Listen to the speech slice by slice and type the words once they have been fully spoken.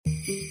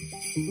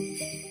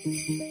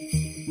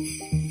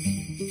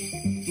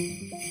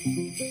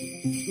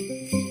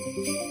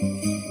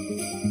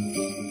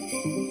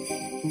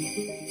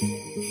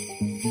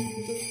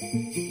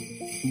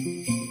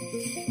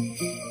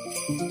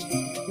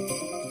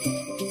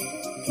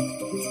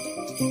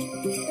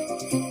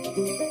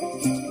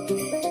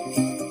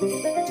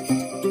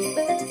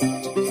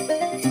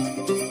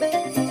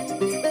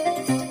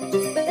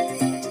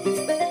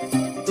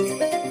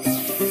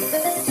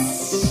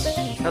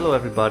Hello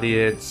everybody,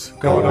 it's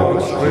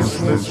Gonarch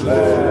Christmas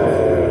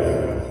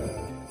Lair.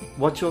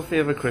 What's your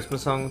favourite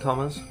Christmas song,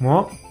 Thomas?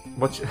 What?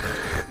 What's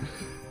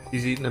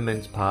He's eating a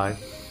mince pie.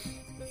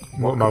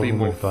 What could be mouthful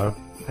more mince pie?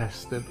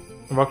 festive?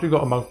 I've actually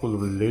got a mouthful of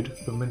the lid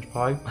for mince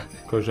pie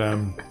because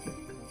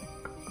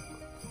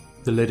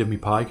the lid of my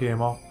pie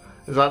came off.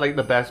 Is that like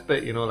the best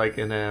bit, you know, like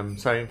in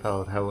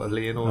Seinfeld, how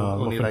Elaine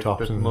only muffin like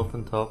tops the and-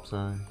 muffin tops?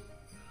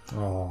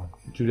 Oh,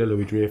 Julia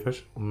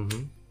Louis-Dreyfus.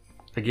 Mm-hmm.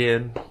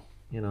 Again,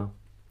 you know.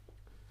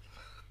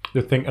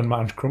 The thinking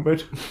man's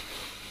crumpet.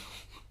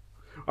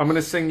 I'm going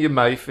to sing you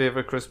my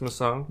favourite Christmas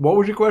song. What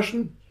was your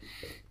question?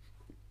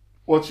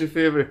 What's your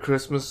favourite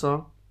Christmas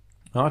song?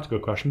 Oh, that's a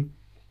good question.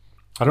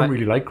 I don't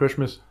really like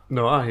Christmas.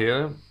 No, I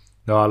hear it.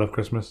 No, I love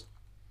Christmas.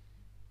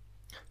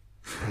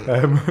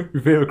 My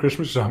favourite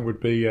Christmas song would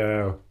be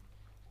a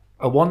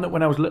one that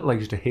when I was little I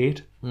used to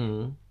hate.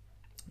 Mm.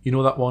 You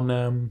know that one?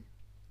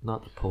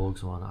 Not the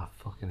Pogues one, I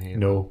fucking hate it.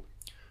 No.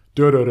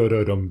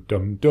 Da-da-da-da-dum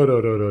dum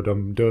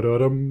da-da-da-da-dum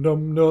da-da-dum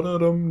dum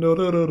da-da-dum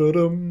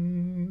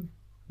da-da-da-da-dum.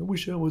 I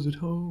wish I was at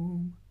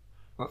home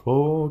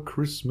for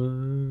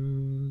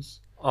Christmas.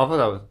 I thought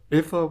that was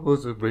If I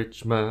Was a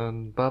Rich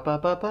Man. Ba, ba,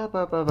 ba, ba,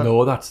 ba, ba, ba.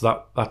 No, that's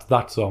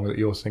that song that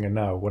you're singing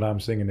now. What I'm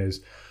singing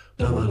is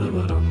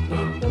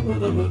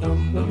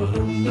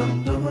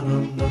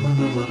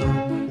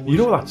you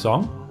know that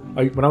song?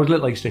 When I was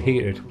little I used to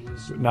hate it.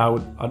 But now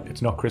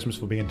it's not Christmas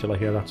for me until I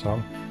hear that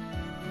song.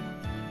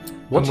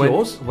 What's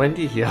yours? When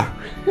do you hear?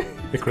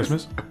 At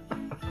Christmas?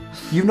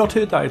 You've not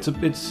heard that? It's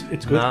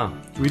good. No.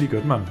 It's really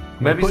good, man.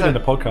 Maybe put it in so-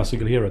 the podcast so you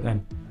can hear it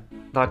then.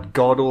 That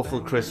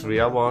god-awful Chris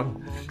Rea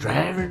one.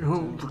 Driving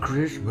home for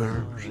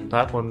Christmas.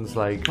 That one's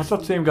like... That's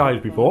not the same guy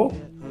as before.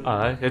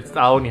 I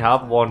only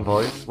have one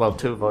voice. Well,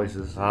 two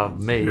voices. I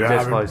have me,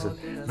 this voice.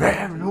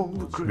 Driving home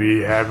for Christmas. We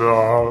have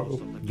all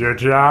the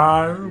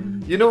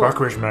time You know, for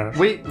Christmas.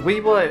 we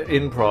were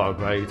in Prague,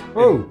 right?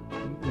 Oh.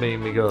 Me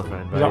and my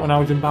girlfriend, right? Was that when I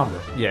was in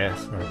Bamber?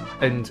 Yes. Right.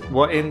 And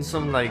we're in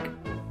some, like,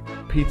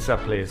 pizza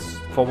place.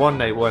 For one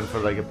night, went for,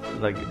 like,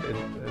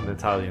 an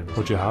Italian.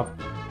 What'd you have?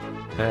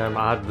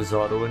 I had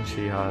risotto and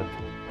she had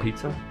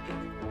pizza.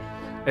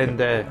 And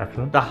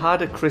Excellent. they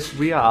had a Chris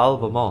Rea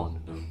album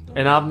on.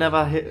 And I've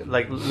never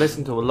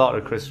listened to a lot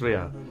of Chris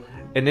Rea.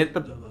 And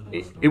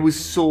it was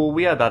so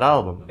weird, that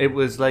album. It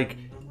was like,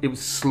 it was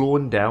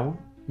slowing down.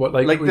 What,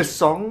 Like it the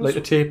songs? Like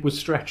the tape was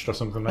stretched or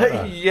something like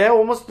that? Yeah,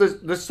 almost.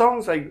 The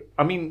songs, like,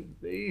 I mean,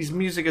 his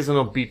music isn't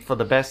upbeat for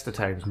the best of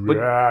times. But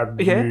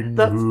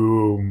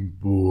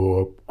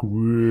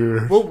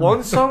well,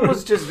 one song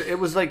was just, it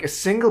was like a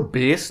single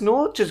bass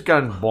note just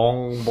going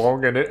bong,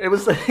 bong, and it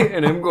was like,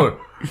 and him going,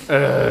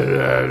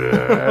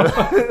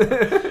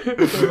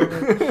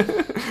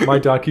 My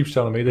dad keeps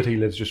telling me that he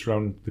lives just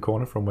around the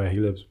corner from where he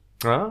lives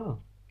oh.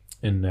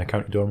 in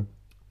County Durham,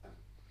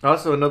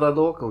 Also another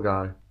local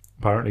guy.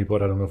 apparently,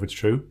 but I don't know if it's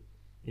true.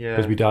 Yeah.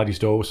 Because my dad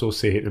used to also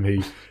say to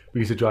me,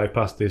 we used to drive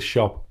past this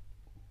shop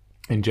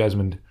in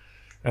Jesmond,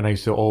 and I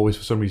used to always,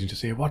 for some reason,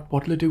 just say, what'll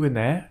they do in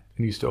there?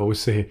 And he used to always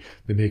say,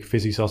 they make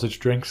fizzy sausage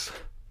drinks.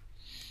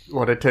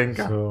 What a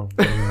tinker. So,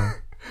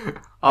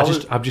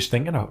 I'm just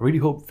thinking, I really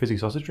hope fizzy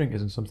sausage drink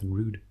isn't something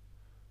rude.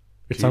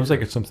 It sounds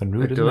like it's something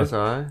rude, It doesn't does, it?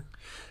 aye.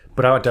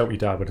 But I doubt my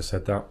dad would have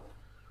said that.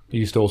 He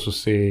used to also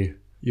say,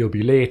 you'll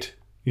be late.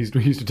 He used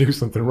to do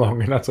something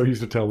wrong, and that's how he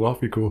used to tell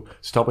off. He'd go,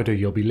 stop it or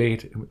you'll be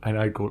late. And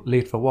I'd go,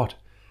 late for what?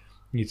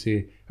 And he'd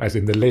say, as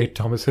in the late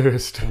Thomas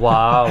Hurst.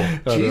 Wow.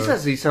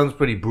 Jesus, he sounds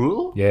pretty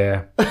brutal.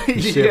 Yeah.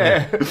 He's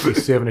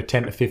serving a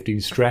 10 to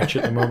 15 stretch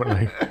at the moment.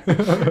 Like.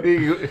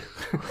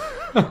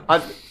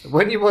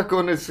 When you were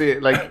going to say,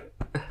 like,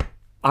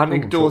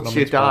 anecdotes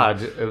your dad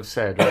have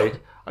said, right?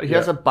 He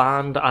has a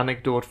banned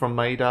anecdote from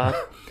my dad.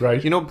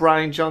 Right. You know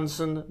Brian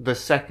Johnson, the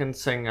second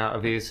singer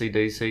of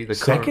AC/DC? The current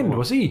Second, one?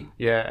 was he?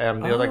 Yeah,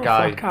 the other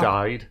guy fat cat.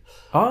 died.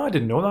 Oh, I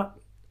didn't know that.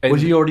 And-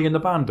 Was he already in the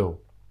band, though?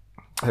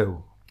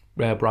 Who?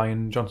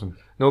 Brian Johnson.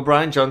 No,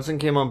 Brian Johnson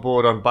came on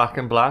board on Back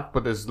in Black,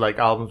 but there's like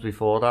albums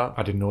before that.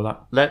 I didn't know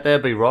that. Let There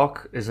Be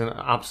Rock is an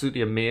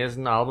absolutely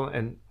amazing album,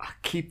 and I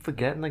keep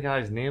forgetting the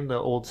guy's name, the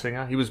old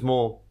singer.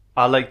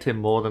 I liked him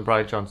more than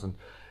Brian Johnson.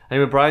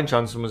 Anyway, Brian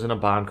Johnson was in a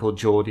band called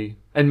Geordie,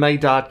 and my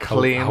dad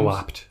claims... How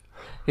apt.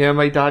 Yeah,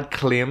 my dad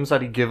claims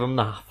that he'd give him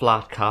the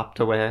flat cap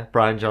to wear,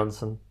 Brian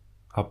Johnson.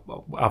 I've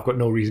got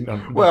no reason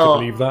not to Well,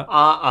 believe that.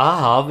 I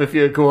have. If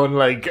you go on,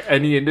 like,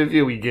 any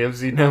interview he gives,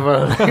 he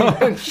never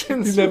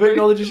mentions He never me.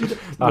 acknowledges you.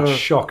 That's No.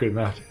 shocking,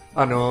 that.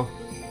 I know.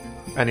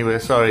 Anyway,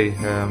 sorry,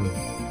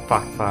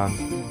 fact fan.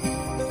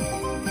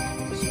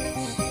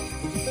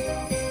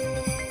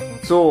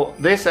 So,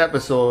 this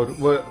episode,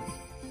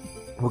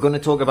 We're going to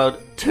talk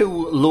about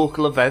 2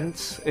 local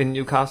events in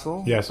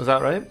Newcastle. Yes. Is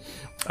that right?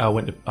 I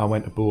went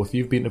to both.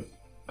 You've been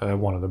to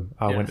one of them.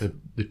 I went to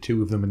the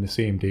 2 of them in the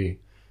same day.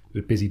 It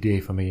was a busy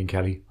day for me and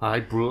Kelly. Aye,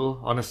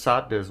 brutal. On a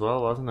Saturday as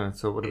well, wasn't it?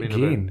 So it would have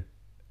been Again,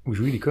 it was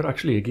really good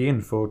actually.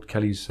 Again, for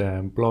Kelly's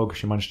blog,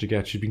 she's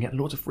been getting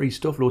loads of free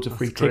stuff, loads of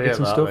free tickets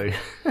and stuff.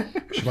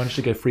 She managed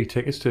to get free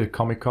tickets to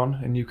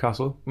Comic-Con in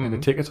Newcastle, and the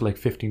tickets are like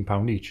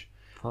 £15 each,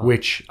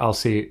 which I'll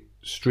say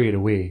straight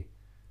away,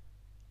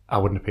 I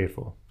wouldn't have paid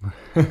for.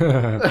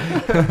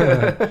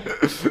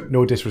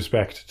 No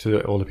disrespect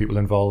to all the people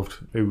involved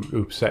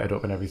who set it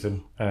up and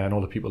everything, and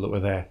all the people that were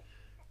there.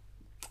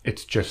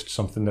 It's just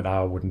something that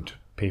I wouldn't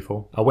pay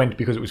for. I went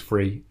because it was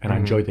free, and I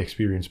enjoyed the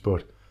experience,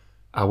 but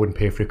I wouldn't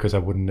pay for it because I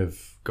wouldn't have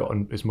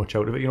gotten as much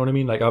out of it. You know what I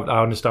mean? Like,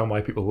 I understand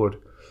why people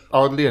would.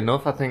 Oddly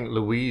enough, I think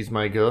Louise,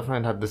 my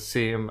girlfriend, had the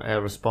same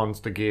response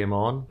to Game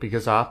On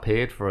because I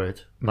paid for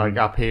it. Like,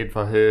 I paid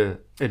for her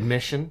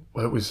admission.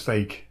 Well, it was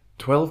like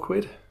 12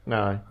 quid.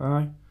 No.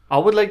 Aye. I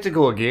would like to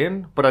go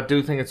again, but I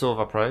do think it's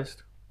overpriced.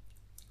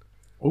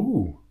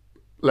 Ooh.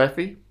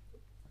 Leffy,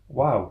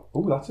 Wow.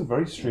 Oh, that's a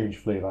very strange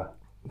flavour.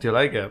 do you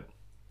like it?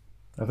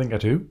 I think I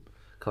do.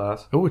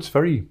 Class. Oh, it's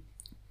very,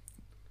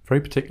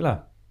 very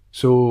particular.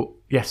 So,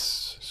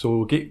 yes.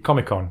 So,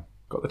 Comic-Con.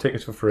 Got the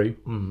tickets for free.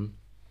 Mm-hmm.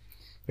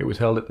 It was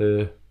held at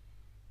the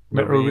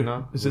Metro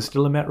Arena. Is it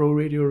still a Metro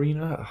Radio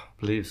Arena?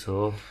 Believe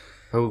so.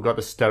 Oh, we've got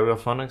the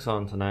Stereophonics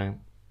on tonight.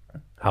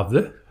 Have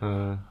they?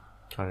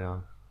 Carry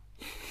on.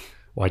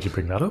 Why'd you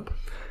bring that up?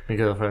 My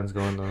girlfriend's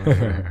going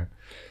there.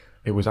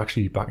 It was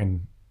actually back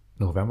in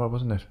November,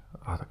 wasn't it?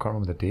 I can't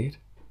remember the date.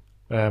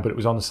 But it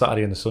was on the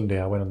Saturday and the Sunday.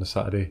 I went on the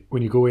Saturday.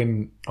 When you go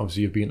in,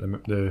 obviously you've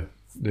been to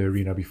the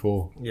arena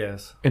before.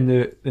 Yes. In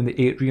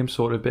the atrium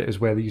sort of bit is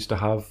where they used to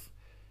have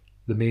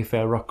the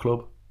Mayfair Rock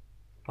Club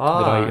that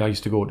I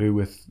used to go to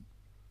with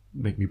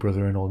my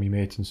brother and all my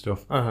mates and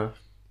stuff. Uh-huh.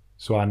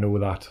 So I know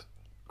that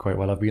quite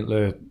well. I've been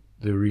to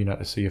the arena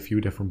to see a few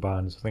different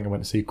bands. I think I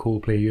went to see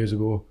Coldplay years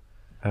ago.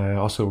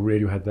 Also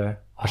Radiohead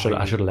there. I should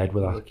have led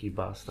with that. Lucky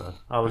bastard.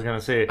 I was going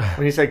to say,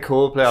 when you said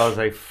Coldplay, I was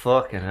like,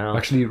 fucking hell.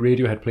 Actually,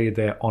 Radiohead played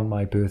there on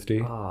my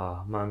birthday.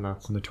 Oh, man,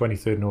 that's... On the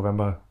 23rd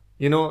November.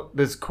 You know,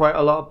 there's quite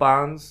a lot of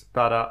bands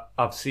that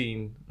I've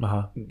seen,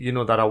 you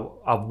know, that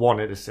I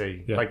wanted to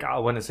see. Yeah. Like, I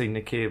went to see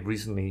Nick Cave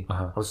recently.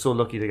 I was so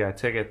lucky to get a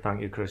ticket.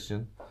 Thank you,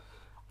 Christian.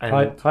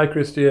 And Hi,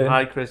 Christian.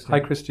 Hi, Christian. Hi,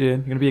 Christian. You're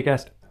going to be a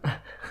guest.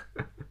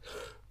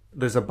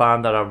 There's a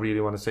band that I really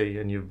want to see,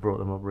 and you've brought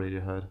them up,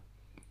 Radiohead.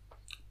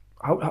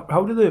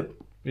 How do the...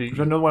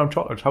 I know why I'm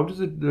talking. How does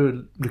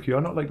the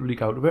liqueur not like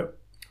leak out of it?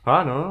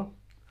 I don't know.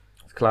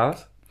 It's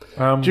class.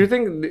 Do you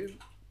think,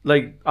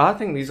 like, I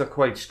think these are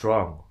quite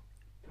strong.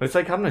 It's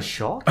like having a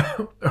shot.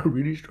 They're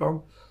really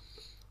strong.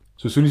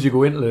 So as soon as you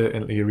go into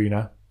the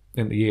arena,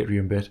 into the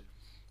atrium bit,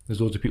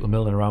 there's loads of people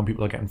milling around.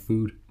 People are getting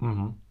food.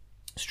 Mm-hmm.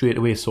 Straight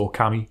away saw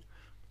Cammy.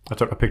 I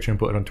took a picture and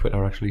put it on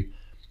Twitter actually.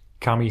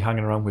 Cammy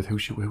hanging around with who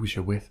was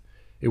she with?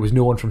 It was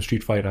no one from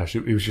Street Fighter.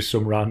 It was just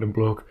some random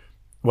bloke.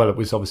 Well, it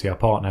was obviously our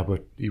partner,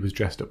 but he was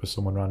dressed up as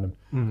someone random.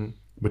 Mm-hmm.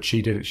 But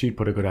she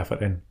put a good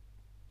effort in.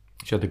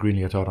 She had the green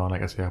leotard on,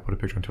 like I say. I put a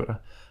picture on Twitter.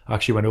 I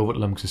actually went over to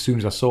them because as soon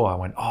as I saw her, I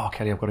went, "Oh,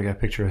 Kelly, I've got to get a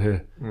picture of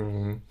her."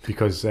 Mm-hmm.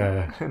 Because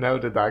and how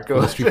did that go?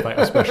 The Street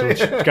Fighter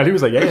special. Kelly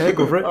was like, "Yeah,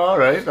 go for it." All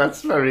right,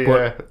 that's very.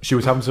 But she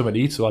was having something to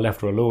eat, so I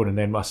left her alone. And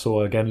then I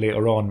saw her again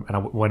later on, and I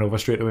went over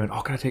straight away and,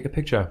 "Oh, can I take a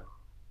picture?"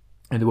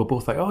 And they were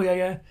both like, "Oh, yeah,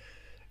 yeah."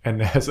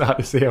 And as I had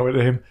to say, I went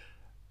to him,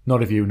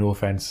 "Not of you, no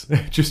offense,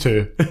 just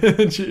her."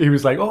 And he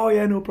was like, "Oh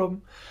yeah, no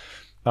problem."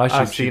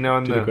 She did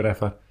a good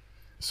effort.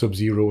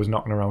 Sub-Zero was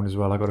knocking around as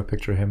well. I got a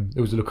picture of him.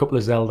 There was a couple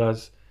of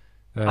Zeldas.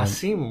 I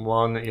seen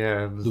one.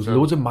 Yeah, there was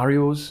loads of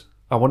Marios.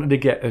 I wanted to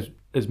get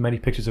as many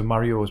pictures of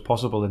Mario as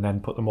possible and then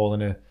put them all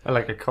in a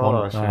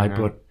collage.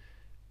 But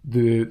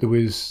there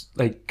was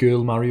like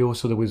girl Mario,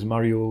 so there was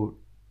Mario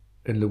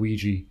and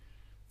Luigi,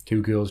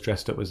 2 girls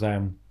dressed up as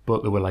them,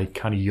 but they were like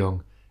kind of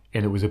young,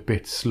 and it was a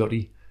bit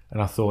slutty.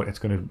 And I thought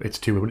it's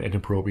too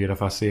inappropriate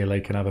if I say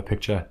like, can I have a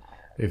picture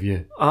of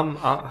you?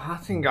 I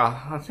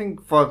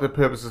think for the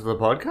purposes of the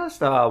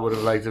podcast, I would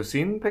have liked to have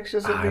seen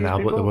pictures of these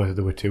people. But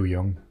they were too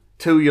young.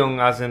 Too young,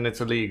 as in it's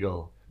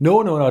illegal.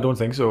 No, I don't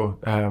think so.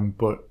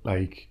 But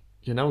like,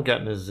 you're now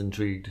getting us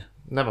intrigued.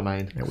 Never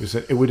mind. It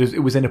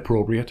was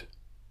inappropriate.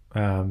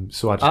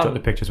 So I just took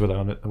the pictures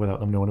without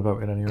them knowing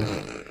about it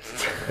anyway.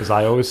 As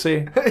I always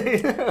say,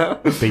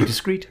 be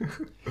discreet.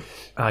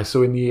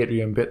 So in the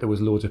atrium bit, there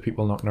was loads of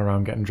people knocking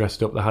around getting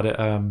dressed up. They had it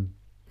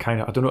kind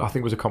of, I don't know, I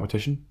think it was a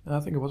competition. I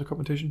think it was a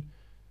competition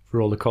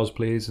for all the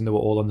cosplays, and they were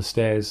all on the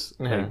stairs.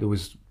 Yeah. Like, there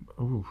was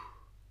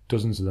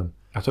dozens of them.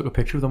 I took a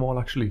picture of them all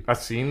actually. I've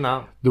seen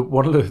that.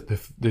 One of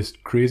the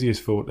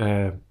craziest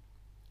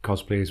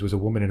cosplays was a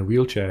woman in a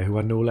wheelchair who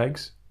had no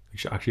legs.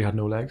 She actually had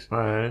no legs.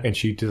 Right. And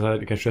she decided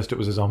to get dressed up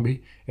as a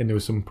zombie, and there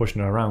was someone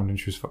pushing her around, and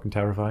she was fucking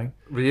terrifying.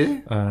 Really?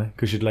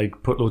 Because she'd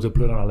like put loads of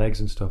blood on her legs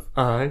and stuff.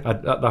 Alright.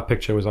 That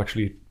picture was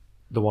actually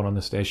the one on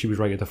the stairs. She was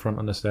right at the front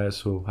on the stairs,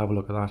 so have a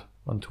look at that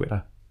on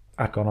Twitter,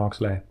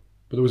 @Gonarch Lair.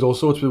 But there was all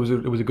sorts. It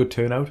was a good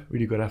turnout,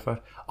 really good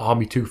effort. Oh,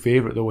 my two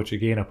favourite though, which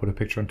again I put a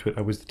picture on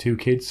Twitter, was the two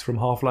kids from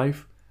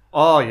Half-Life.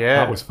 Oh yeah,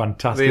 that was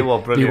fantastic. They were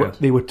brilliant.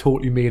 They were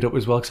totally made up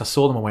as well, because I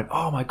saw them and went,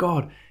 oh my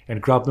god,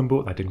 and grabbed them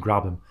both. I didn't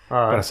grab them,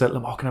 but I said to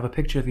them, oh, can I have a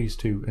picture of these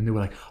two? And they were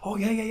like, oh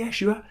yeah,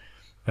 sure.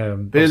 They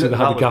had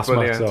the gas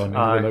masks on,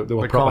 and they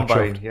were proper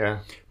chuffed. Yeah.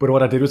 But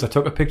what I did was I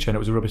took a picture, and it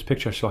was a rubbish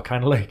picture, so I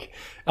kind of like,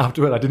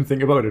 afterward, I didn't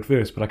think about it at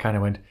first, but I kind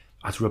of went,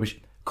 that's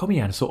rubbish. Come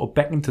here, and sort of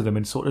beckoned to them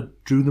and sort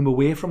of drew them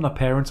away from their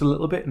parents a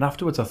little bit. And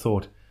afterwards I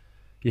thought,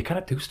 you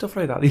can't do stuff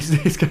like that these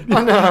days. So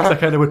I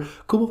kind of went,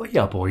 come over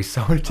here, boys,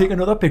 I want to take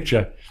another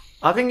picture.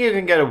 I think you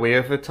can get away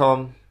with it,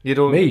 Tom. You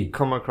don't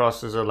come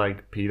across as a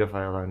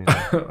paedophile or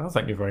anything. Well,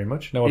 thank you very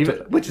much.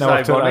 Which is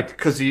ironic,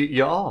 because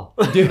you are.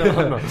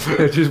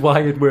 Which is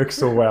why it works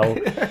so well.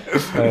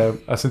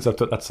 Since I've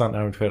took that Santa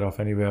outfit off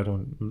anyway, I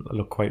don't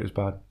look quite as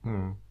bad.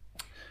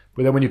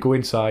 But then when you go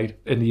inside,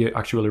 in the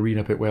actual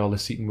arena bit where all the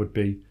seating would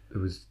be,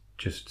 there was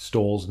just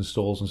stalls and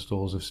stalls and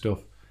stalls of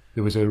stuff.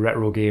 There was a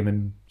retro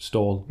gaming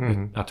stall.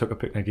 I took a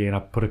picture again. I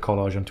put a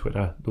collage on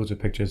Twitter. Loads of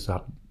pictures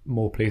that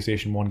more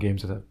PlayStation 1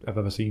 games that I've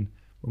ever seen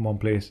in one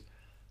place.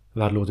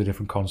 They had loads of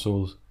different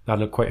consoles. They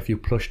had quite a few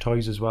plush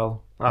toys as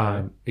well.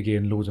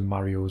 Again, loads of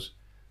Marios.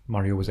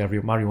 Mario was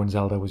everywhere. Mario and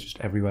Zelda was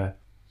just everywhere.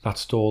 That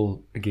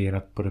stall, again, I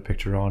put a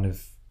picture on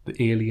of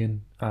the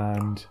Alien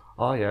and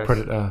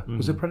Predator.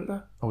 Was it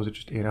Predator? Or was it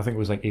just Alien? I think it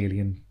was like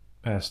Alien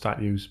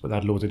statues, but they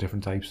had loads of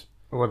different types.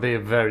 Were they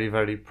very,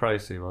 very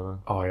pricey, were they?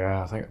 Oh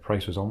yeah, I think the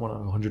price was on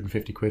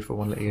 150 quid for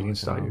one of the Alien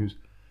statues.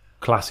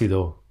 Classy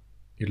though.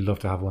 You'd love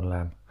to have one of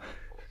them.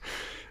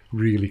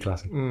 Really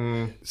classy.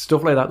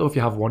 Stuff like that though, if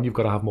you have one, you've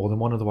got to have more than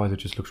one, otherwise it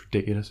just looks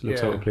ridiculous. It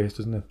looks out of place,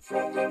 doesn't it?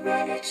 From the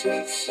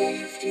relative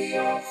safety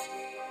of...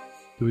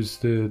 There was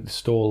the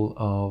stall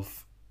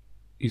of...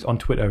 He's on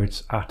Twitter,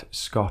 it's at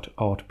Scott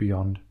Art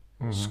Beyond.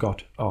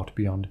 Scott Art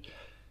Beyond.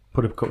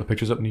 Put a couple of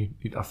pictures up, and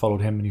I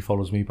followed him and he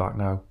follows me back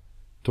now.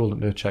 Told him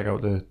to check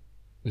out the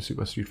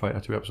Super Street Fighter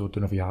 2 episode.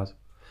 Don't know if he has.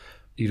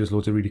 He does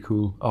loads of really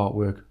cool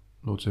artwork,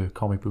 loads of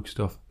comic book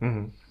stuff. I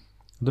don't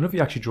know if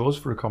he actually draws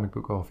for a comic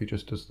book or if he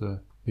just does the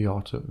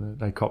art,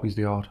 like copies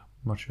the art.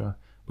 I'm not sure.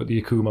 But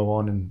the Akuma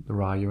one and the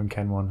Ryu and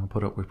Ken one I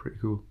put up were pretty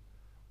cool.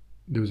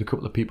 There was a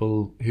couple of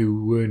people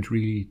who weren't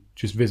really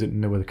just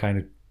visiting, they were the kind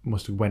of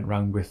must have went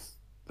round with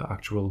the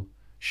actual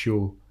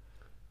show.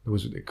 There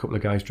was a couple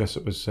of guys dressed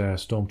up as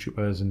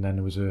stormtroopers, and then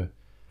there was a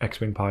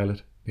X-wing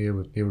pilot. They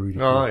were really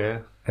cool. Oh yeah.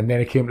 And then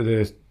it came to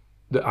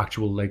the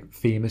actual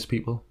famous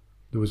people.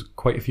 There was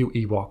quite a few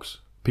Ewoks,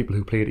 people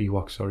who played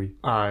Ewoks. Sorry.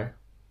 Aye.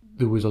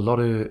 There was a lot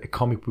of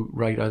comic book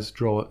writers,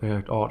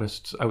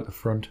 artists out the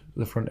front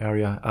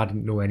area. I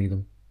didn't know any of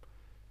them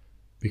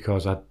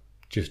because I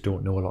just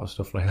don't know a lot of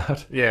stuff like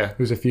that. Yeah. There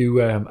was a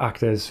few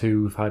actors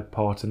who've had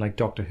parts in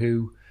Doctor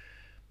Who.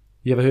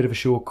 You ever heard of a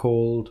show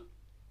called...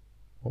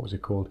 What was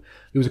it called?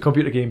 There was a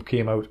computer game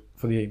came out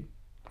for the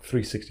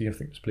 360, I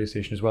think it was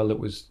PlayStation as well.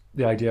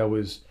 The idea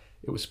was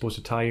it was supposed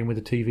to tie in with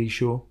a TV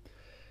show,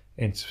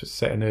 and it's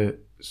set in a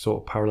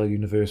sort of parallel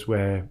universe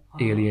where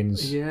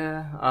aliens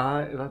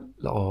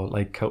or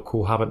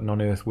cohabiting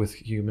on Earth with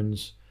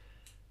humans.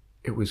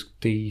 It was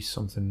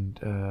something.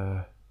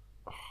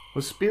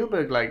 Was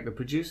Spielberg the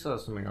producer or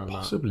something on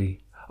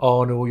possibly.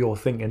 Oh no, you're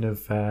thinking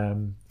of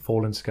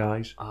Falling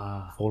Skies.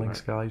 Falling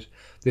Skies.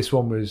 This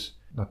one was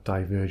not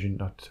Divergent,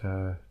 not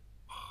I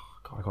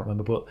can't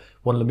remember, but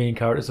one of the main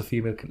characters, the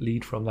female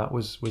lead from that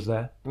was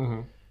there.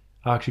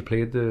 I actually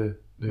played the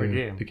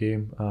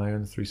game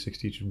on the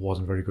 360. It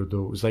wasn't very good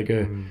though. It was like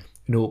an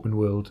open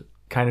world,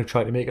 kind of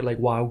tried to make it like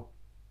WoW.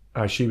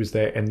 She was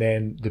there, and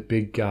then the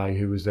big guy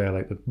who was there,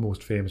 the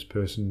most famous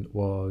person,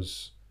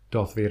 was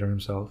Darth Vader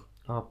himself.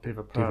 Oh,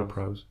 Peter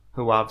Prowse.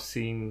 Who I've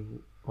seen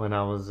when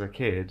I was a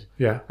kid.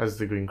 Yeah. As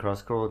the Green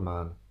Cross Code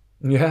man.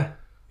 Yeah.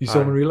 You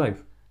saw him in real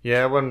life?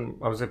 Yeah, when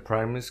I was at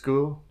primary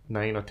school,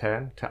 9 or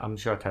 10. I'm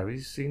sure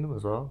Terry's seen him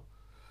as well.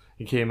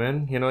 He came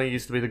in, he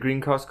used to be the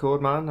Green Cross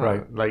Code man.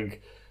 Right.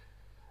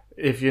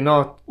 If you're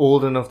not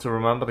old enough to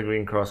remember the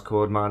Green Cross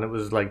Code man, it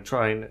was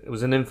it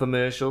was an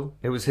infomercial.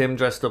 It was him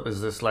dressed up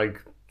as this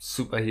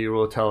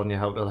superhero telling you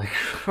how to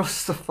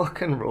cross the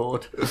fucking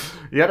road.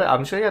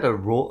 I'm sure he had a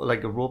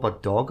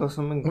robot dog or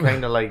something,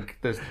 kind of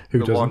like the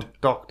one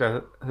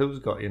Doctor Who's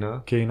got,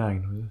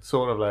 K9.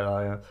 Sort of like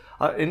that,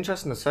 yeah.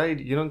 Interesting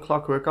aside,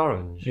 Clockwork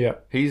Orange? Yeah.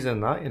 He's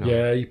in that,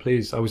 Yeah, he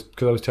plays.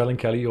 Because I was telling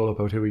Kelly all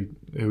about who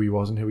he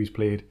was and who he's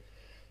played.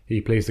 He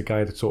plays the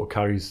guy that sort of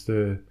carries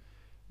the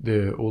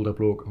older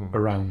bloke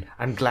around.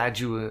 I'm glad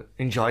you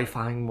enjoy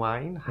fine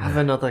wine. Have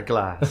another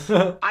glass.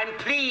 I'm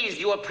pleased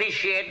you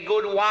appreciate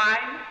good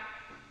wine.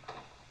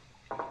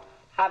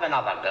 Have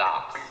another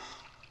glass.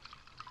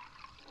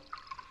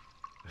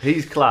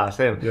 He's class,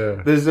 him.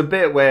 Yeah. There's a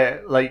bit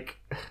where,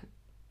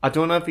 I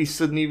don't know if he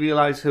suddenly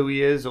realised who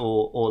he is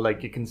or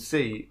you can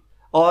see...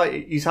 Oh,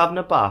 he's having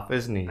a bath,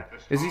 isn't he?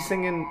 Is he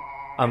singing...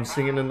 I'm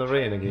Singing in the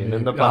Rain again,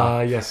 in the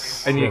bath?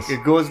 Yes. And yes.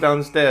 It goes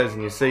downstairs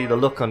and you see the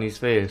look on his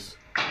face.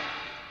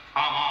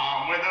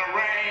 With the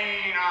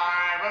rain,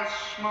 I've a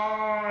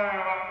smile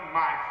on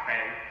my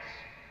face.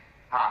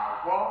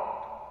 I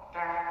walk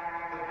down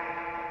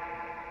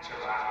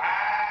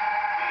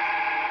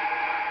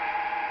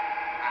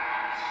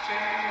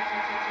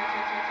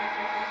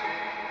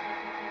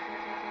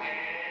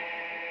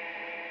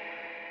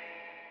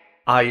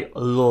I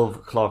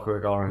love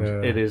Clockwork Orange.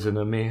 Yeah. It is an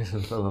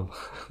amazing film.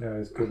 Yeah,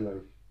 it's good,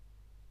 like.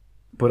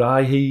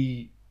 But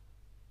he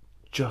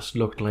just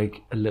looked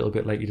like a little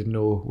bit like he didn't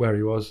know where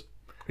he was.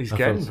 He's I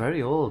getting felt-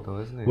 very old though,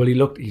 isn't he?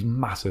 Well, he's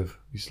massive.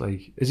 He's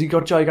like, has he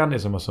got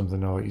gigantism or something?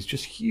 No, he's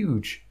just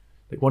huge.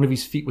 Like one of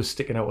his feet was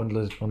sticking out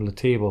on the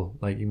table.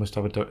 Like he must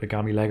have a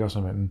gammy leg or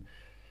something.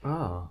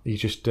 Oh. He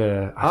just, I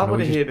don't know,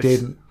 would he hate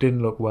just to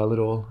didn't look well at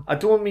all. I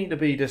don't mean to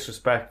be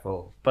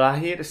disrespectful, but I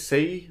hate to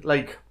see,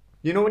 like,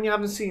 you know when you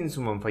haven't seen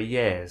someone for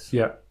years,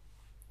 Yeah,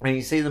 and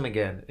you see them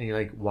again, and you're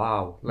like,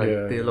 wow, like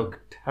Yeah, they yeah.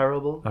 look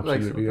terrible.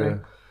 absolutely. Like, Yeah,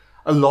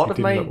 a lot he of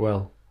didn't my look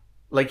well.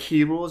 like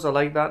heroes are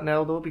like that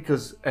now though,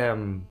 because a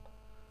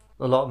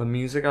lot of the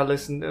music I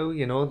listen to,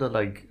 you know, the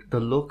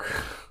look,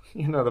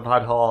 you know, they've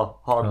had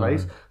hard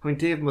lives. I mean,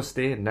 Dave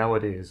Mustaine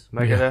nowadays,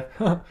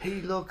 Megadeth,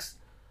 he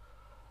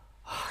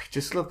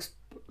just looks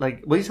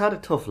like, well, he's had a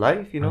tough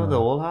life, you know, they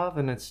all have,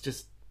 and it's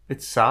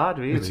sad,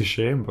 really. It's a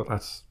shame, but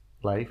that's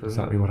Life, isn't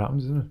exactly it? what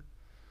happens, isn't it?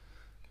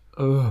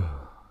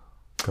 Oh,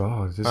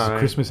 God, this is a Aye.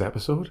 Christmas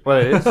episode. Well,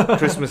 it is.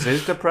 Christmas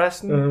is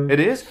depressing.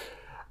 It is.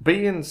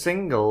 Being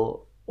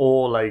single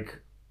or like,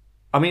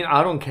 I mean,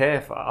 I don't care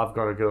if I've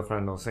got a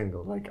girlfriend or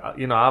single. Like,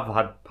 you know, I've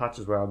had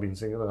patches where I've been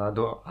single, and I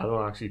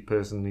don't actually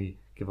personally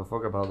give a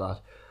fuck about that.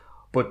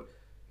 But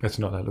Let's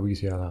not let Louise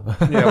hear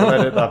that. yeah, we'll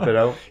edit that bit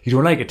out. You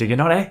don't like it, do you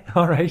not, eh?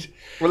 All right.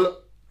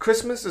 Well,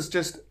 Christmas is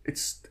just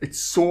it's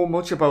so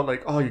much about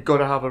like, oh, you've got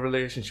to have a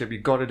relationship,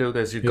 you've got to do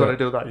this, you've got to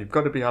do that, you've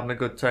got to be having a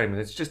good time, and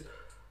it's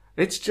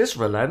just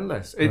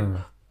relentless.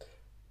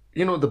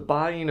 You know, the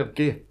buying of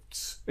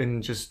gifts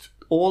and just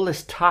all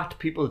this tat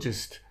people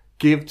just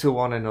give to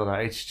one another.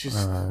 It's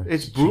just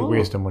it's just brutal. a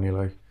waste of money.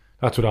 Like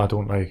that's what I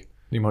don't like.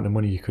 The amount of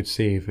money you could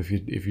save if you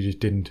just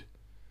didn't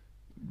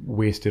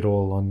waste it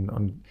all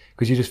on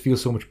because you just feel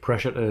so much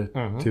pressure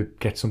to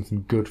get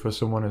something good for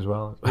someone as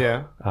well.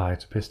 Yeah.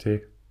 It's a piss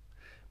take.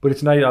 But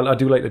it's nice. I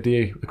do like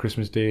the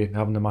Christmas day,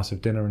 having the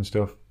massive dinner and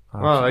stuff.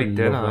 Well, I like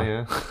absolutely love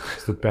dinner, that. yeah.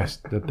 It's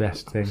the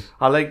best thing.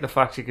 I like the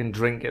fact you can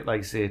drink at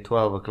like say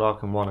 12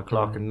 o'clock and 1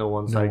 o'clock and no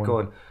one's No like one.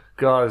 going,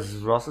 guys,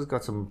 Ross has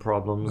got some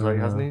problems, like,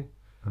 hasn't he? Like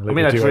I mean,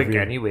 we I do drink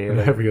anyway.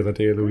 Like. every other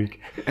day of the week.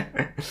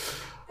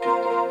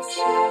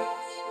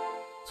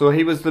 So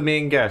he was the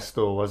main guest,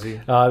 though, was he?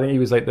 I think he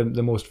was like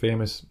the most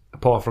famous,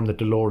 apart from the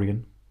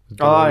DeLorean.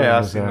 The Oh, DeLorean yeah,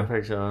 I've was, seen the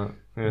picture.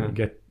 Yeah. You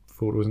get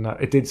photos and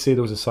that. It did say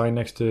there was a sign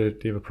next to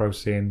David Prowse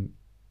saying,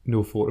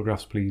 "No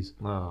photographs, please."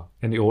 Oh.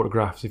 And the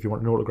autographs, if you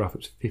want an autograph,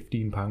 it was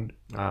 £15.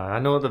 I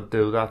know they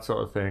do that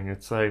sort of thing.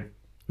 It's like, There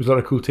was a lot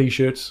of cool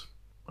T-shirts.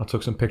 I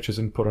took some pictures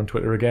and put on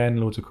Twitter again.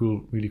 Loads of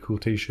cool, really cool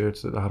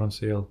T-shirts that they had on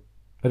sale.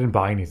 I didn't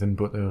buy anything,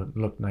 but they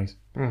looked nice.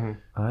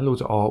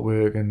 Loads of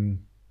artwork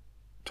and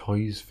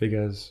toys,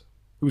 figures.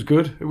 It was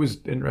good. It was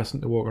interesting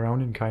to walk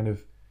around and kind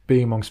of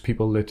be amongst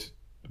people that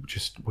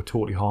just were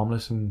totally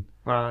harmless and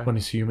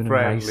unassuming and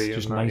nice, friendly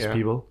just and that, nice yeah.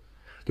 people.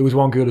 There was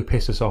one girl who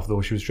pissed us off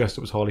though. She was dressed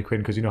up as Harley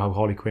Quinn because you know how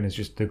Harley Quinn is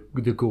just the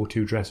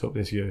go-to dress up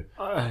this year.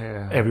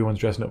 yeah. Everyone's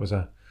dressing up as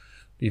her.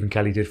 Even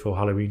Kelly did for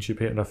Halloween. She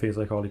painted her face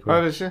like Harley Quinn.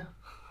 Oh, did she?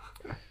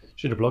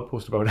 She did a blog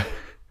post about it.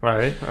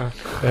 Right.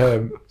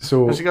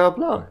 So Has she got a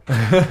blog?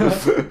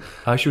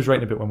 she was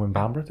writing a bit when we were in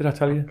Bamborough, did I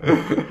tell you?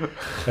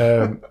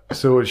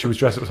 So she was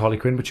dressed up as Harley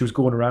Quinn, but she was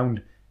going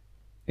around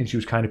and she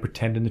was kind of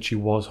pretending that she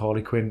was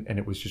Harley Quinn, and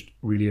it was just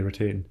really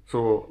irritating.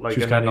 So, like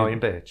She was an kind of- annoying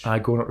bitch.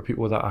 Going up to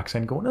people with that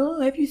accent going,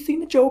 "Oh, have you seen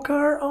the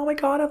Joker? Oh my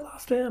God, I've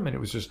lost him." And it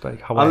was just like,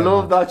 how I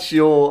love that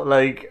your,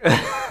 like,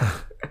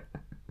 that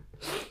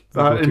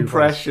go-to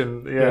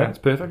impression. Yeah, Yeah. it's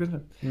perfect, isn't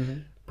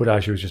it?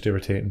 But she was just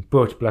irritating.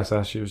 But bless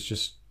her, she was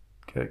just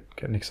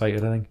getting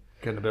excited, I think.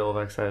 Getting a bit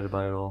overexcited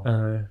by it all.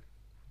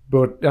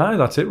 But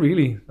that's it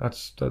really.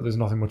 There's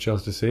nothing much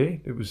else to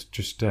say. It was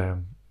just I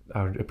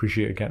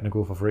appreciated getting to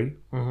go for free.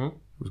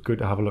 It was good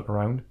to have a look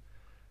around.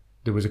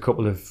 There was a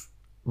couple of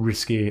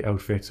risque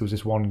outfits. There was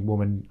this one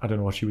woman, I don't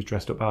know what she was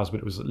dressed up as,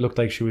 but it looked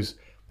like she was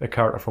a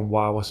character from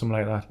WoW or something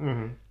like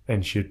that.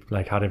 And she'd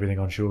like had everything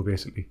on show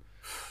basically.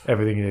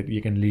 Everything that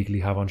you can legally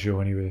have on show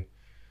anyway.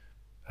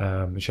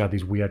 She had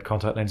these weird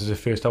contact lenses. At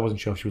first I wasn't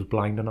sure if she was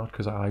blind or not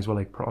because her eyes were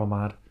like proper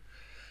mad.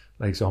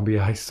 Like zombie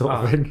eyes sort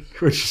of thing.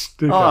 Which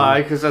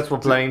because that's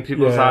what blind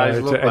people's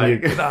eyes look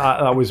like.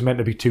 That was meant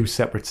to be two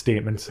separate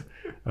statements.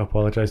 I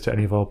apologise to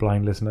any of our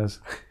blind listeners.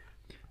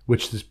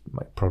 Which there's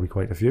probably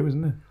quite a few,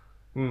 isn't there?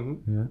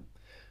 Yeah.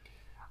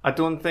 I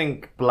don't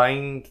think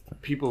blind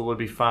people would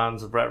be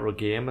fans of retro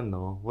gaming,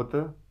 though, would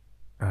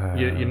they?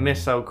 You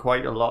miss out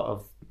quite a lot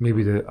of...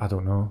 Maybe I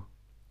don't know.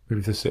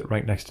 Maybe if they sit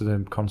right next to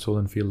the console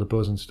and feel the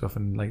buzz and stuff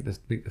and like the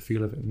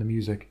feel of it in the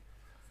music.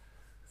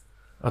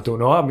 I don't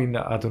know. I mean,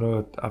 I don't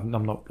know.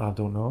 I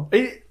don't know.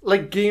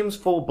 Like games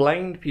for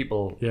blind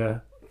people. Yeah.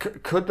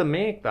 Could they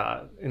make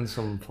that in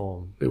some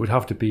form? It would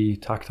have to be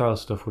tactile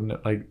stuff, wouldn't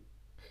it? Like,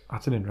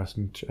 that's an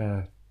interesting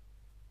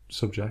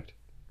subject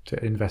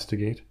to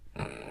investigate,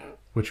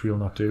 which we'll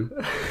not do.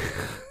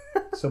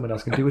 Someone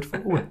else can do it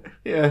for us.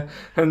 Yeah,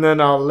 and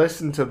then I'll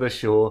listen to the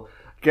show,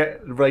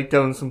 write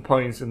down some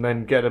points and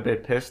then get a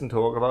bit pissed and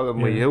talk about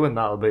them with you, and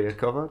that'll be it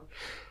covered.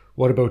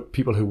 What about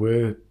people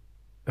who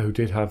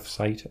did have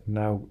sight and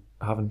now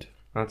haven't?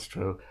 That's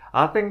true.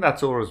 I think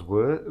that's always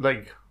worse.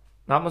 Like,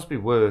 that must be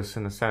worse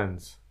in a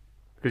sense.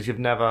 Because you've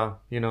never,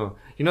 you know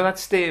that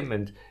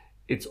statement,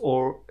 it's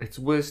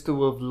worse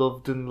to have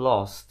loved and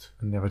lost.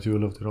 And never to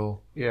have loved at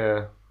all.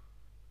 Yeah.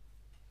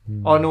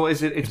 Oh no,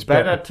 it's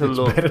better to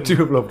love. It's better to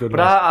have loved and but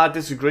lost. I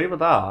disagree with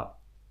that.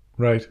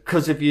 Right.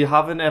 Because if you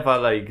haven't ever,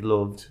 like,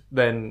 loved,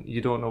 then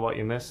you don't know what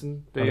you're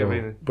missing. Do you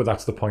really? But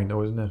that's the point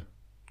though, isn't it?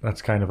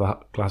 That's kind of a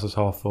glasses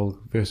half full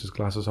versus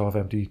glasses half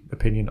empty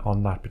opinion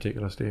on that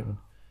particular statement.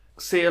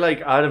 Say,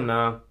 like, I don't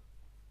know.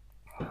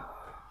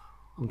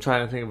 I'm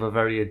trying to think of a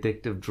very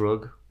addictive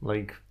drug.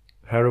 Like...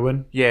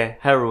 Heroin? Yeah,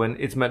 heroin.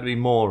 It's meant to be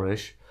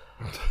moreish.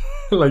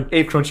 Like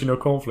if crunchy nut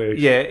cornflakes.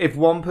 Yeah, if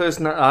one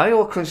person...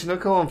 or crunchy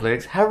nut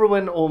cornflakes.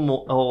 Heroin or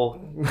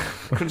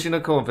crunchy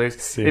nut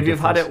cornflakes. Same if you've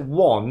had difference. it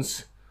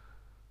once...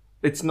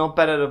 It's not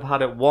better to have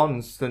had it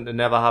once than to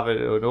never have it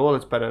at all.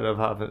 It's better to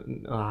have it...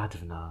 Oh, I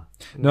don't know.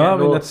 No, Yeah, I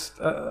mean,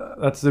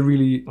 that's the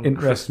really interesting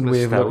Christmas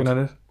way of stout. looking at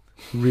it.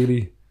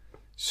 Really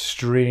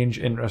strange,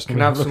 interesting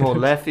Can way I of have some more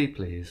looking at it. Leffy,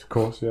 please? Of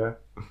course, yeah.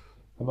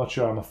 I'm not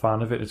sure I'm a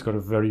fan of it. It's got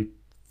a very,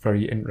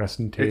 very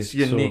interesting taste.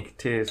 It's unique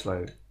taste,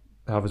 like...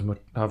 So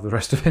have the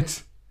rest of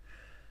it.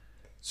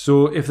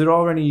 So if there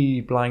are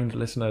any blind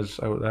listeners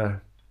out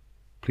there,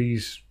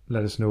 please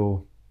let us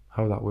know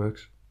how that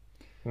works.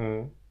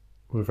 Mm.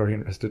 We're very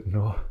interested to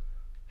know.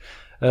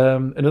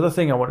 Another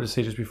thing I wanted to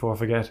say just before I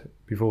forget,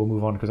 before we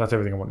move on, because that's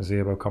everything I want to say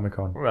about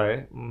Comic-Con.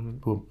 Right. Mm-hmm.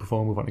 But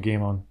before we move on to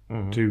Game On,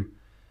 too,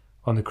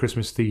 on the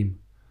Christmas theme,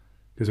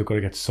 because I've got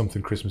to get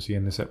something Christmassy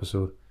in this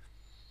episode.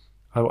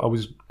 I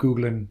was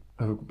Googling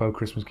about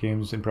Christmas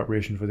games in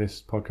preparation for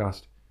this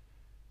podcast,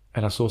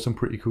 and I saw some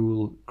pretty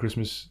cool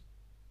Christmas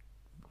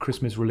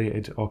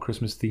related or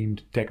Christmas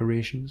themed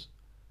decorations.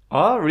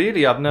 Oh,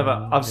 really?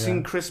 I've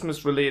seen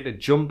Christmas related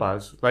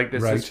jumpers. Like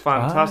there's this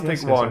fantastic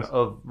yes, one yes.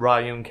 of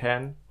Ryan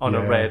Ken on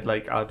a Yeah. red.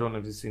 Like, I don't know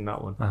if you've seen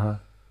that one.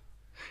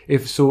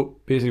 If so,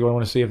 basically what I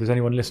want to say, if there's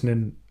anyone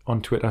listening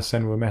on Twitter,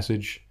 send me a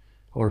message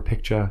or a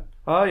picture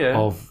Oh, yeah.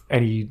 of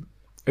any,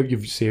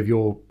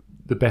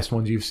 the best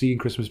ones you've seen,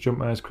 Christmas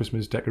jumpers,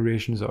 Christmas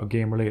decorations, or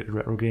game related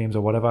retro games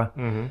or whatever.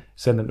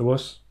 Send them to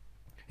us.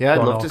 Yeah, I'd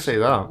love Gonarch, to see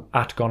that.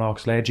 At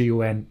Gonarch Lair,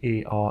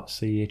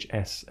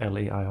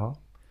 GONARCHSLAIR.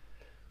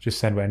 Just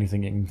send me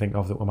anything you can think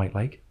of that we might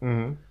like.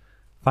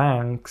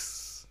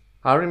 Thanks.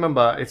 I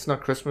remember it's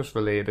not Christmas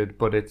related,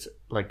 but it's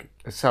like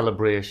a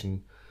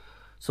celebration.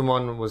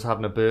 Someone was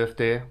having a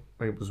birthday.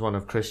 It was one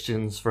of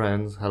Christian's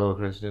friends. Hello,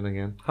 Christian,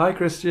 again. Hi,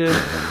 Christian.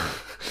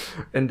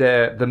 And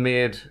they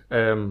made,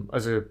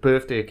 as a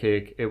birthday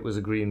cake, it was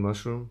a green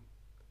mushroom.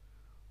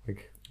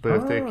 Like,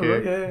 birthday cake.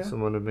 right, yeah.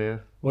 Someone had made.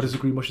 What is the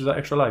green mush? Is that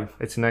Extra Life?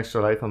 It's an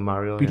extra life on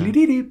Mario. Yeah.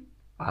 Beedly-dee-dee.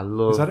 I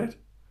love. Is that it?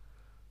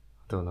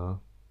 I don't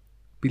know.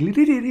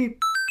 Beedly-dee-dee-dee.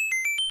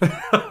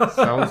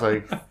 Sounds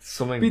like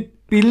something.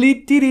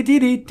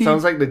 Beedly-dee-dee-dee-dee.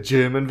 Sounds like the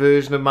German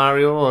version of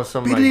Mario or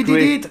something. Like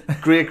Beedly-dee-dee.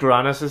 great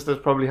Grana sisters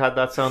probably had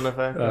that sound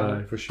effect.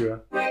 For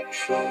sure.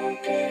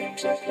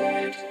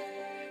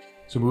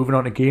 So moving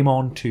on to Game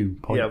On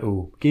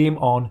 2.0. Yep. Game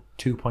On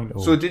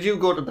 2.0. So did you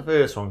go to the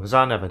first one? Because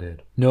I never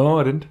did. No,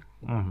 I didn't.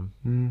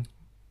 Mm-hmm.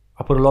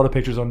 I put a lot of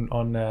pictures on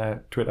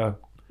Twitter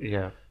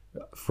Yeah.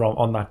 from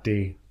on that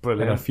day.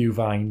 Brilliant. And a few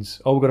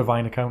Vines. Oh, we've got a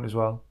Vine account as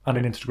well. And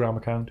an Instagram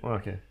account.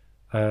 Okay.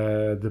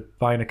 The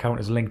Vine account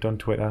is linked on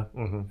Twitter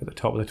at the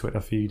top of the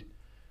Twitter feed.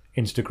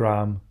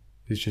 Instagram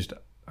is just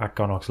at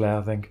Gonarch Lair,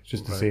 I think. It's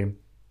just the same.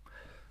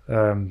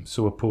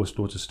 So we'll post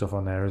loads of stuff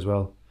on there as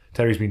well.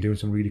 Terry's been doing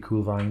some really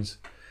cool Vines.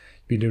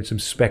 Been doing some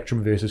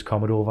Spectrum versus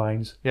Commodore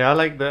Vines. Yeah, I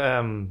like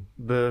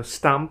the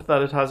stamp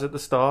that it has at the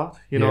start.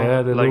 You know,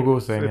 Yeah, the like, logo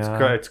thing, It's yeah.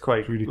 quite, it's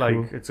quite Really like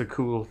cool. it's a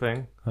cool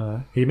thing.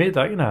 He made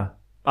that, you know.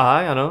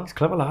 Aye, I know. He's a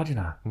clever lad, you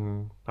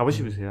know. I wish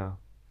he was here.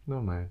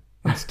 No, man.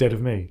 Instead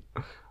of me.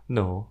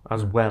 No,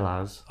 as well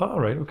as. Oh, all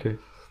right, okay.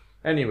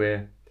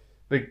 Anyway,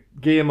 the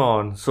Game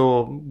On.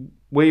 So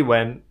we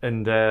went,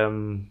 and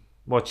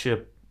was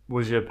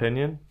your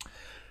opinion?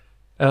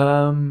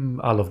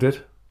 I loved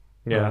it.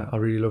 Yeah. I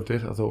really loved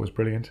it. I thought it was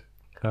brilliant.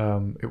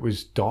 It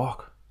was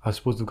dark. I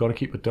suppose they've got to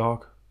keep it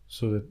dark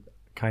so that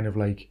kind of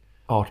like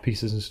art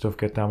pieces and stuff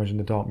get damaged in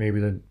the dark. Maybe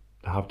they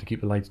have to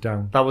keep the lights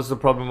down. That was the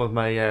problem with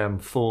my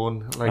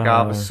phone. Like, I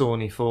have a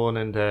Sony phone,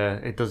 and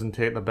it doesn't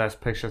take the best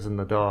pictures in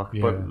the dark.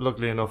 Yeah. But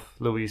luckily enough,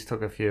 Louise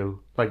took a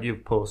few. Like,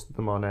 you've posted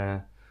them on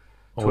All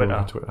Twitter.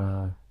 over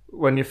Twitter.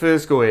 When you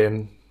first go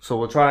in, so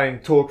we'll try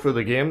and talk through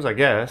the games, I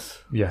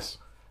guess. Yes.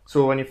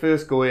 So when you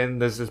first go in,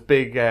 there's this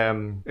big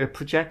a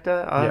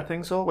projector, I Yeah.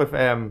 think so, with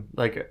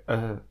like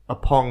a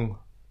Pong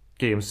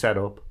game set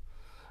up,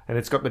 and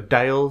it's got the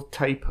dial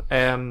type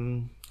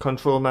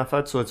control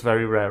method, so it's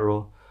very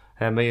retro.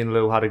 Me and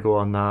Lou had to go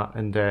on that,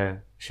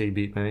 and she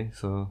beat me.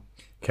 So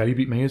Kelly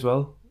beat me as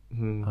well.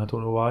 I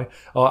don't know why.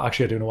 Oh,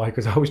 actually, I don't know why,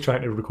 because I was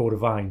trying to record a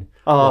Vine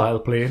while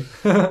playing.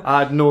 I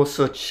had no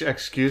such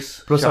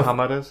excuse. Plus, She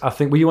hammered us. I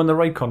think, were you on the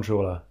right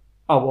controller?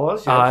 I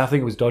was, yes. I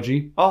think it was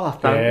dodgy. Oh,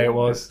 thank you. Yeah, it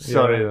was.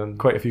 Sorry Yeah. then.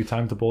 Quite a few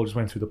times the ball just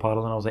went through the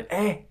paddle and I was like,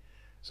 eh.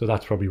 So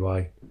that's probably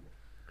why.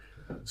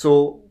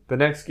 So the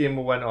next game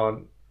we went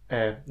on,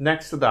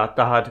 next to that,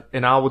 they had,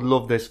 and I would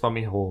love this for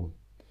me home,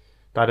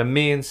 they had a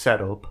main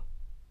setup.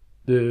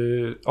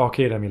 The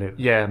arcade emulator.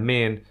 Yeah,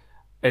 main.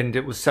 And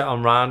it was set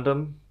on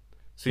random.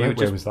 So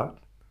Where was that?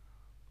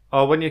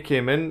 Oh, when you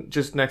came in,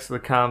 just next to the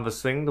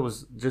canvas thing, there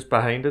was, just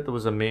behind it, there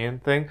was a main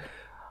thing.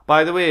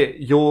 By the way,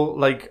 you're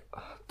like,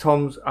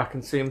 Tom's, I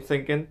can see him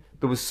thinking,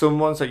 there was some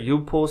ones that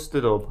you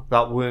posted up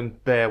that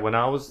weren't there when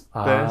I was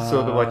there,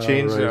 so they were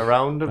changing it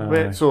around a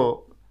bit,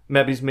 so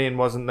maybe his main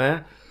wasn't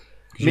there.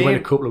 Because you went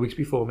a couple of weeks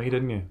before me,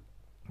 didn't you?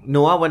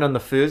 No, I went on the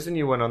Thursday and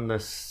you went on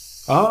the...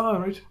 Oh,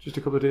 right, just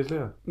a couple of days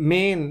later.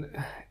 Main,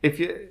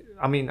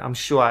 I'm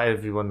sure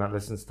everyone that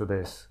listens to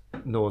this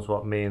knows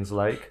what main's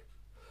like,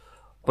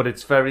 but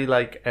it's very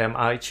like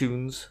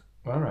iTunes.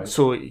 All right.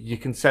 So you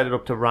can set it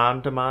up to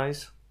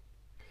randomize.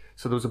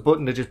 So there was a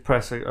button to just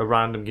press a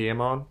random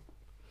game on.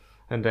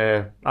 And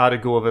I had to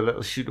go over a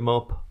little shoot 'em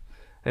up.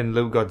 And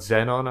Lou got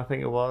Xenon, I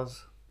think it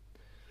was.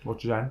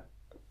 What's Zen?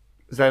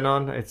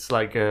 Xenon, it's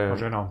like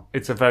Xenon?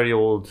 It's a very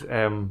old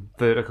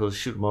vertical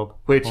shoot 'em up,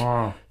 which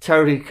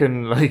Terry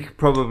can like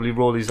probably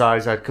roll his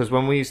eyes at, because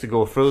when we used to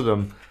go through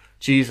them,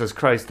 Jesus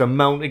Christ, the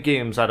amount of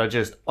games that are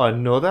just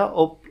another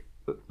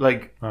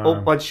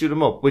upward shoot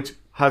 'em up, which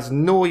has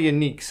no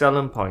unique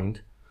selling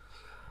point.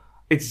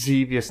 It's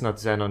Xevious, not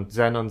Xenon.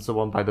 Xenon's the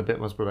one by the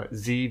Bitmos brother.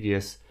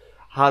 Xevious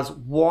has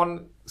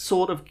one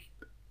sort of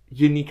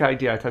unique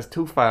idea. It has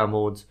two fire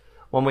modes.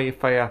 One where you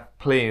fire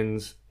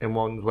planes and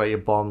one where you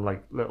bomb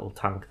like little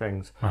tank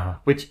things.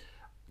 Which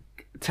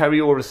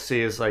Terry always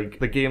says, like,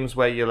 the games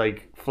where you're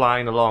like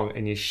flying along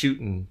and you're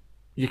shooting,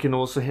 you can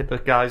also hit the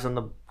guys on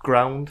the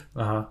ground.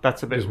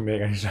 That's a bit... Doesn't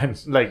make any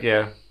sense. Like,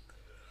 yeah.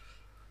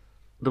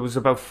 There was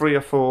about 3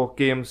 or 4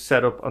 games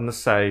set up on the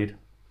side.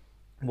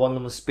 One of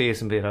them was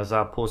Space Invaders.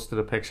 I posted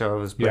a picture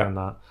of us playing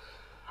that.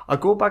 I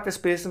go back to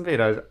Space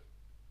Invaders.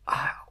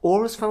 I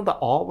always found the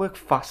artwork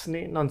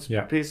fascinating on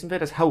Space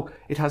Invaders. How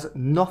it has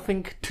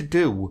nothing to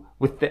do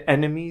with the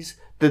enemies.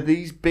 They're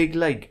these big,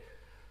 like...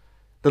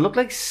 They look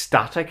like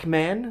static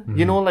men.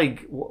 You know,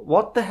 like,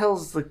 what the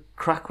hell's the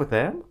crack with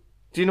them?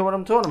 Do you know what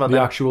I'm talking about?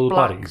 The actual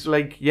baddies?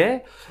 Like,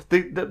 yeah.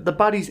 The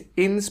baddies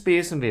in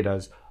Space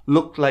Invaders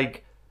look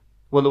like...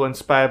 Well, they were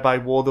inspired by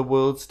War of the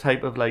Worlds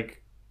type of,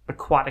 like,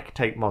 aquatic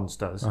type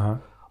monsters.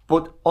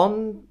 But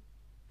on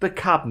the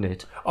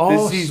cabinet,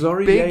 there's these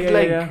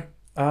big,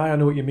 I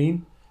know what you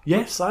mean.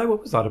 Yes,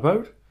 what was that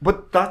about?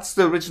 But that's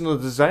the original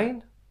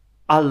design.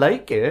 I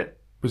like it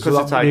because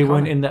it's iconic. They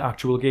weren't in the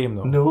actual game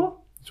though. No,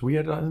 it's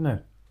weird, isn't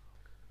it?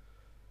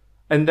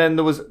 And then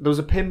there was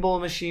a pinball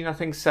machine, I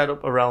think, set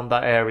up around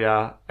that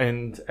area,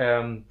 and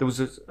there was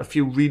a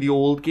few really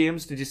old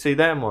games. Did you see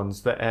them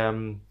ones? That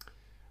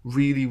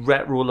really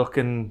retro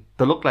looking.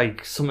 They look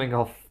like something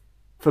off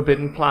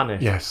Forbidden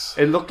Planet. Yes.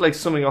 It looked like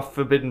something off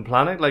Forbidden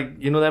Planet. Like,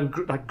 you know,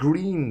 that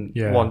green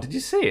one. Did you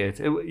see it?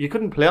 You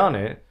couldn't play on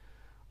it,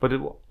 but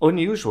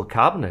unusual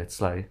cabinets,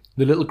 like.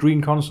 The little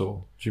green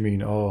console, do you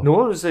mean? Oh.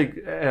 No, it was like...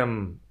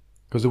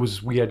 Because there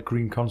was weird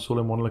green console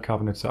in one of the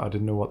cabinets that I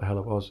didn't know what the hell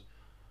it was.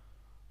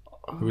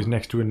 It was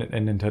next to a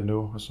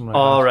Nintendo or something like that.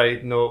 Oh,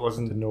 right. No, it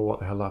wasn't. I didn't know what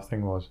the hell that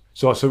thing was.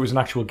 So it was an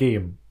actual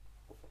game?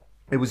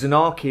 It was an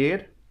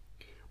arcade,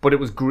 but it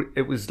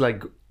was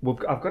like... Well,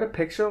 I've got a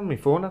picture on my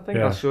phone, I think.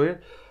 I'll show you.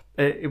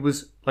 It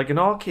was like an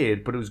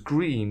arcade, but it was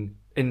green,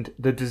 and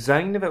the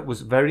design of it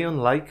was very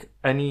unlike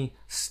any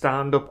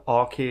stand-up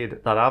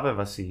arcade that I've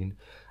ever seen.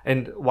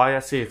 And why I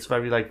say it's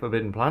very like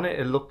Forbidden Planet,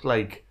 it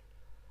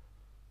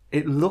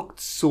looked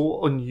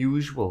so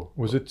unusual.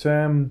 Was it...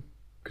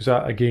 Because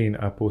I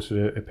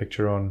posted a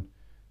picture on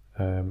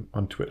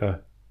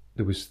Twitter.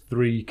 There was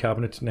 3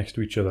 cabinets next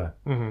to each other,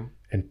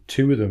 and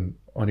 2 of them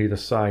on either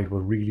side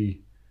were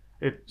really...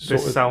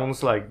 This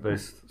sounds like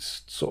this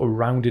sort of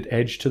rounded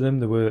edge to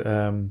them. There were.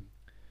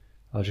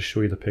 I'll just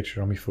show you the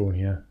picture on my phone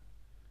here,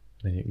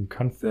 and then you can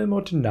confirm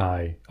or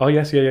deny. Oh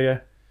yes, yeah.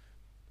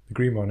 The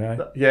green one,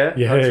 yeah.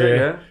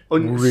 Yeah.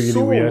 Really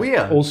so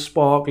weird. All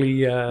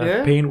sparkly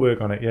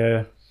paintwork on it.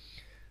 Yeah,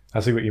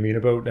 I see what you mean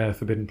about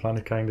Forbidden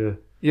Planet, kind of.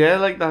 Yeah,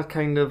 like that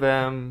kind of.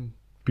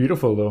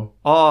 Beautiful though.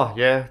 Oh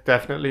yeah,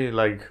 definitely.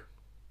 Like,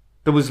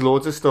 there was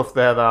loads of stuff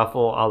there that I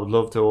thought I would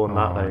love to own.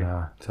 That, like,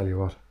 nah, tell you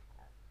what.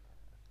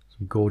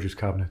 Gorgeous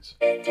cabinets.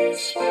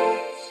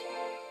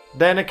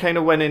 Then it kind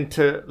of went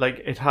into, like,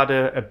 it had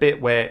a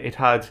bit where it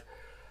had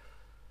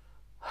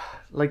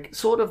like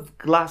sort of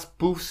glass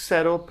booth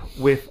set up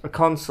with a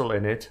console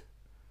in it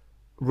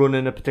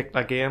running a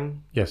particular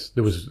game. Yes,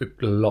 there was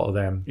a lot of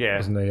them,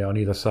 wasn't there, on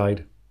either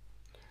side.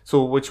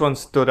 So which one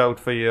stood out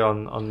for you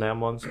on them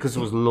ones? Because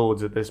there was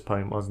loads at this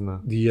point, wasn't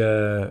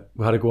there?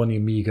 We had to go on the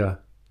Amiga,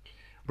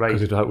 right?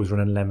 Because it was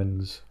running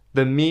Lemons.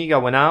 The Amiga,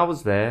 when I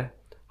was there,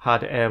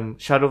 had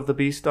Shadow of the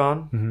Beast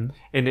on,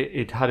 and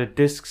it had a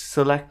disc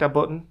selector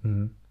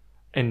button,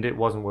 and it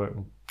wasn't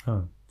working.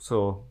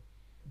 So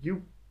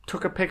you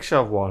took a picture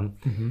of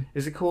one.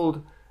 Is it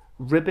called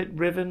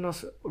Ribbon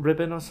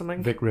or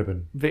something. Vic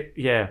Ribbon.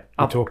 Yeah.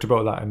 We talked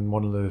about that in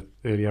one of the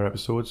earlier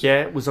episodes.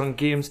 Yeah, it was on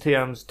Games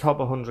TM's top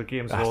 100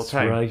 games of all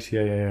time. That's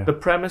right, yeah. The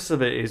premise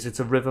of it is it's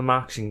a rhythm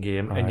action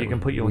game and you can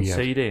put your own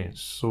CD.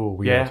 So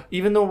weird. Yeah,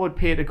 even though we'd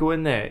pay to go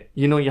in there,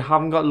 you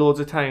haven't got loads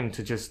of time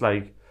to just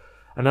like...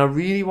 And I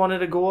really wanted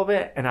to go of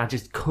it, and I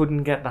just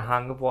couldn't get the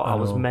hang of what I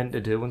was meant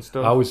to do and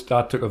stuff.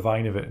 I took a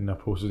vine of it and I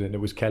posted it, and it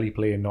was Kelly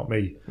playing, not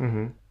me.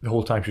 Mm-hmm. The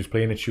whole time she was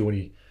playing it, she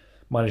only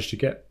managed to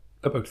get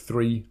about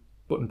 3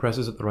 button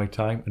presses at the right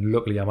time, and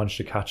luckily I managed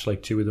to catch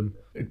like 2 of them.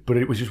 But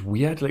it was just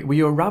weird. Like, were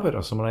you a rabbit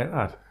or something like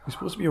that? You're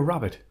supposed to be a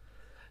rabbit.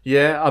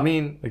 Yeah, I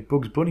mean... Like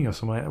Bugs Bunny or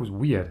something like that. It was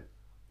weird.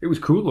 It was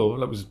cool though.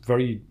 That was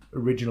very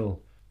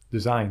original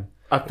design.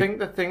 I think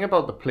the thing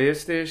about the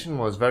PlayStation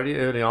was very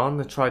early on,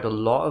 they tried a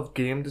lot of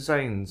game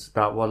designs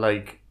that were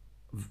like,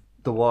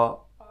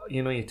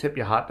 you tip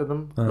your hat to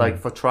them, like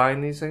for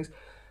trying these things.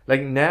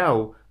 Like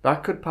now,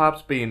 that could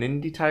perhaps be an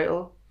indie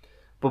title,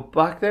 but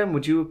back then,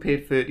 would you have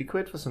paid 30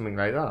 quid for something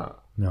like that?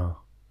 No.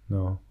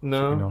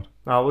 Not.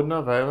 I wouldn't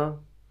have either.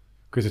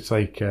 Because it's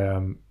like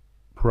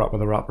Parappa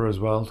the Rapper as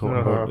well, talking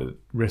about the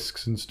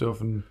risks and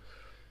stuff, and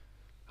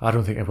I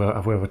don't think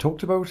have we ever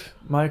talked about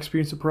my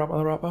experience of Parappa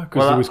the Rapper?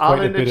 Because there was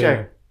quite a bit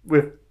of...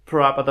 with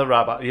Parappa the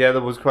Rapper. Yeah,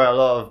 there was quite a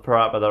lot of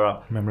Parappa the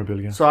Rapper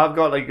memorabilia. So I've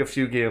got like a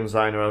few games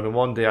lying around, and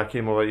one day I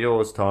came over at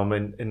yours, Tom,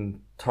 and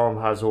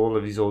Tom has all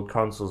of his old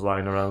consoles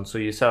lying around. So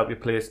you set up your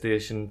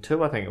PlayStation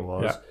 2, I think it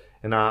was,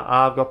 and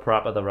I've got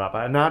Parappa the Rapper,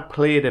 and I'd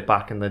played it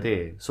back in the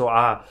day. So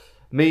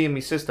me and my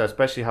sister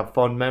especially have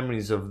fond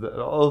memories of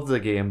the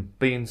game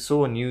being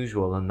so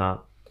unusual and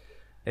that.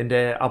 And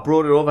I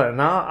brought it over, and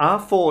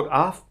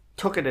I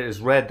took it as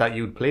read that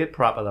you'd played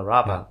Parappa the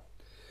Rapper. Yeah.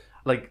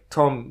 Like,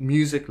 Tom,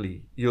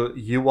 musically,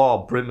 you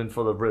are brimming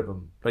full of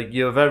rhythm. Like,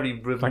 you're a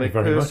very rhythmic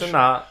person.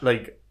 I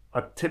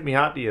tip my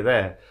hat to you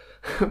there.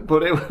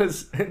 But it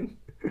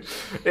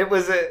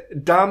was a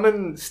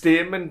damning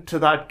statement to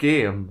that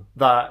game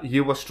that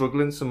you were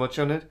struggling so much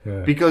on it.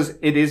 Yeah. Because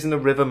it isn't a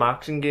rhythm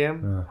action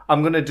game. Yeah.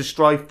 I'm going to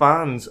destroy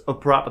fans of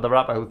Parappa the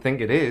Rapper who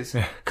think it is.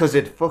 Because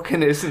it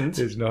fucking isn't.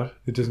 It's not.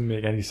 It doesn't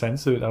make any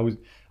sense to it.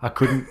 I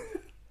couldn't...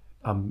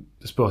 I'm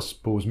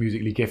suppose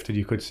musically gifted,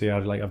 you could say.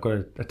 I've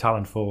got a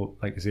talent for,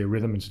 like I say,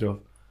 rhythm and stuff,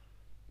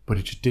 but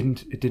it just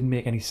didn't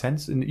make any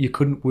sense, and you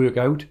couldn't work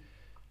out.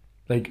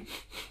 Like,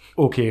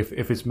 okay,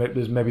 if there's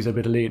maybe a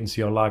bit of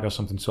latency or lag or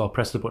something, so I'll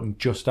press the button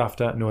just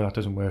after. No, that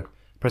doesn't work.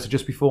 Press it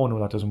just before. No,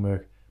 that doesn't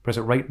work. Press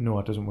it right. No,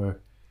 that doesn't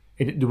work.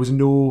 There was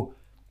no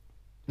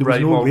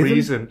rhythm.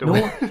 Reason. No,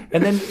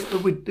 and then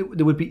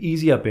there would be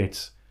easier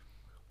bits.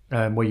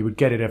 Where you would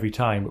get it every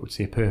time, it would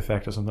say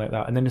perfect or something like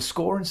that. And then the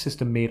scoring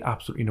system made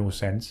absolutely no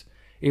sense.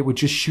 It would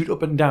just shoot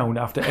up and down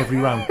after every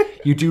round.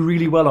 You do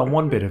really well on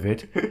one bit of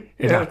it.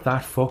 And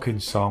that fucking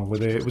song,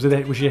 was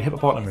she a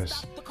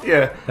hippopotamus?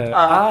 Yeah.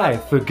 I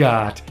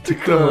forgot to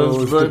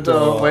close the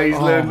door. Where he's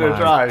learning to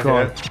drive.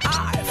 Yeah.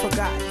 I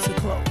forgot to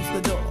close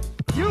the door.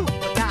 You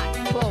forgot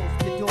to close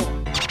the door.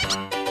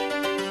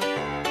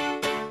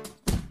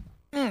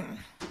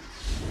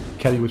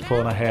 Kelly was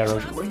pulling her hair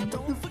out.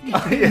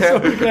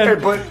 Yeah,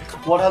 but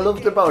what I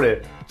loved about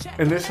it,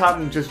 and this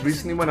happened just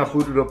recently when I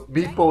booted up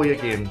Beat Boy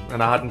again,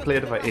 and I hadn't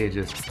played it for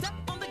ages.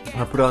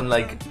 I put on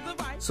like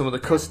some of the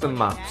custom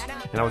maps,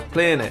 and I was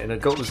playing it, and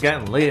it was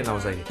getting late, and I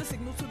was like,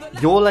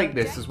 "You're like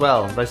this as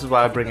well." This is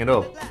why I bring it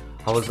up.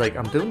 I was like,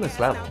 "I'm doing this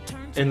level,"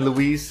 and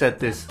Louise said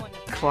this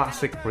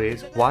classic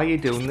phrase, "Why are you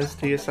doing this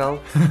to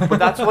yourself?" But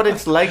that's what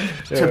it's like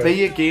to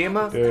be a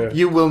gamer. Yeah.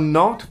 You will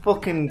not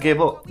fucking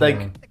give up.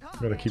 Like.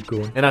 Gotta keep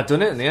going. And I've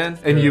done it in the end.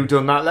 And you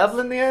done that level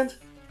in the end?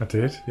 I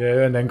did,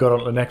 yeah. And then got on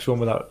to the next one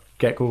with that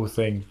gecko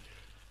thing.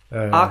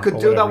 I could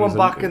do that one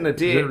back in the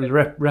day.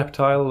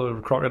 Reptile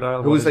or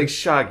crocodile? It was like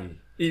Shaggy.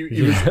 He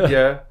was,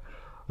 yeah.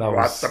 That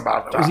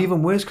was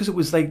even worse because it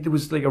was like there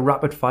was like a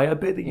rapid fire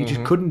bit that you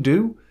just couldn't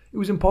do. It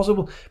was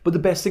impossible. But the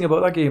best thing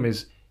about that game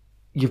is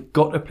you've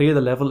got to play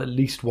the level at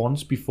least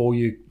once before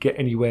you get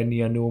anywhere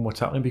near knowing what's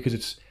happening,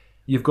 because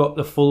you've got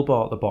the full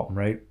bar at the bottom,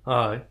 right?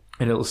 Aye.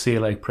 And it'll say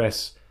like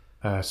press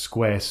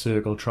square,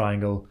 circle,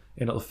 triangle,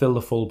 and it'll fill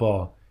the full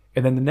bar.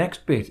 And then the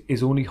next bit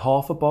is only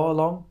half a bar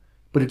long,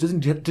 but it doesn't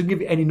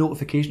give you any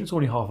notification it's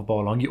only half a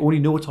bar long. You only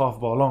know it's half a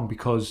bar long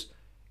because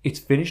it's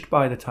finished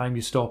by the time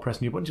you start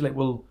pressing your buttons. You're like,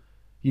 well,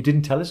 you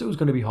didn't tell us it was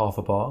going to be half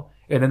a bar.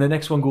 And then the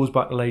next one goes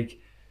back to like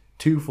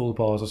 2 full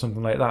bars or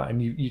something like that,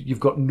 and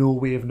you've got no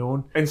way of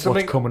knowing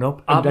what's coming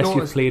up unless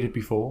you've played it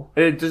before.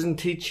 It doesn't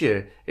teach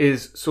you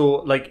is, so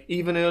like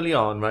even early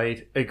on,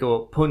 right, it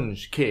go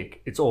punch,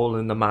 kick, it's all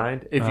in the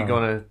mind if you're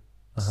going to...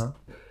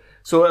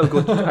 So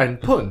it'll go and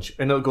punch,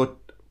 and it'll go,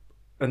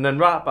 and then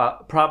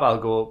I'll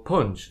go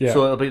punch. Yeah.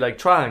 So it'll be like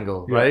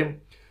triangle, right?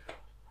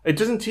 It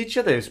doesn't teach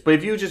you this, but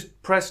if you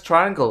just press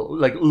triangle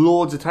like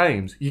loads of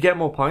times, you get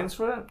more points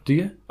for it. Do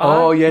you?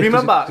 Oh yeah.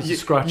 Remember,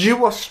 you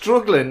were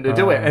struggling to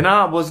do it, and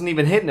I wasn't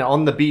even hitting it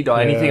on the beat or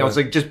anything. I was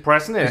like just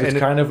pressing it. It's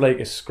kind of like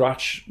a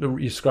scratch.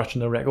 You're scratching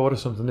the record or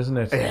something, isn't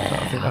it?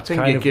 Yeah, I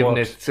think you're giving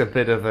it a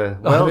bit of a.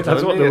 Well,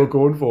 that's what they were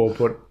going for,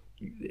 but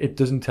it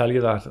doesn't tell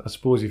you that. I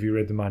suppose if you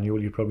read the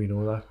manual, you probably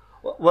know that.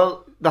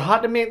 Well, they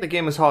had to make the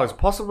game as hard as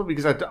possible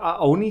because I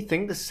only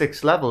think there's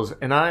 6 levels,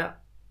 and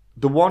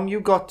the one you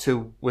got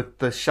to with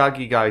the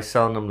shaggy guy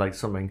selling them like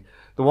something.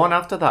 The one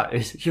after that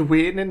is you're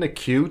waiting in the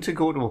queue to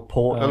go to a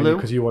Portaloo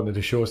because you wanted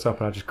to show stuff,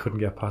 and I just couldn't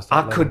get past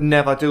that. I could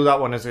never do that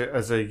one as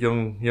a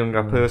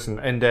younger person,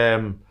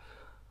 and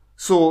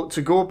so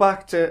to go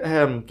back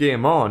to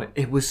Game On,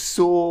 it was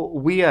so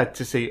weird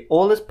to see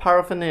all this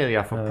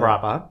paraphernalia for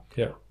Parappa,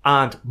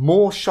 and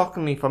more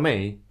shockingly for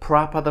me,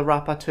 Parappa the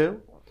Rapper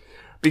 2.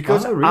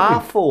 Because really? I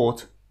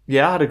thought, I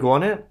had to go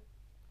on it.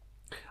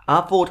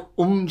 I thought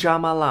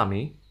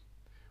Jamalami,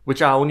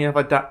 which I only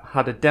ever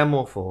had a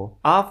demo for,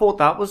 I thought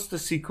that was the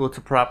sequel to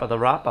Parappa the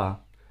Rapper.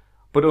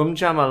 But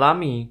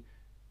Jamalami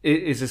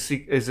is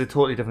a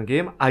totally different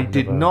game. I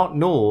did not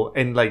know,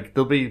 and like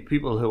there'll be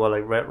people who are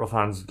like retro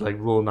fans like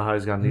rolling their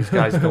eyes going, these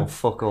guys don't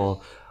fuck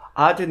all.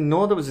 I didn't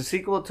know there was a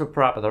sequel to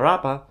Parappa the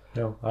Rapper.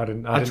 No, I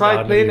didn't. I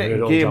tried playing it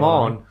in Game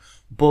On,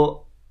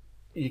 but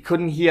you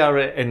couldn't hear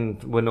it,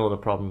 and we know the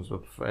problems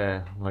with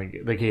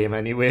like the game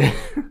anyway.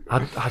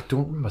 I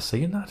don't remember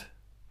seeing that.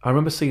 I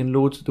remember seeing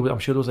loads. I'm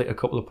sure there was like a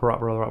couple of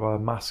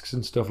Parappa masks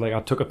and stuff. Like I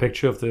took a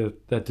picture of the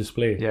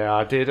display. Yeah,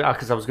 I did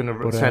because I was going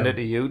to send it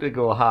to you to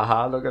go,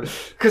 haha, look at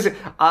it. Because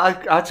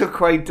I took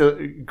quite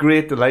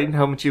great delight in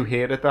how much you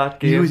hated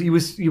that game.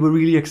 You were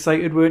really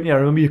excited, weren't you? I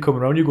remember you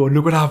coming around, you going,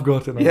 look what I've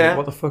got, and I was like,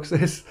 what the fuck's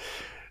this?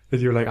 And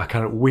you were like, I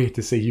can't wait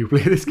to see you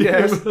play this game.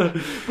 Yes,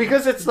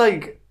 because it's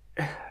like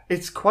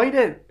it's quite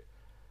a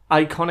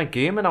iconic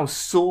game, and I was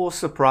so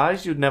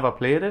surprised you'd never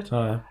played it.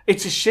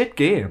 It's a shit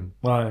game.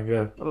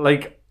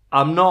 Like.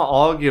 I'm not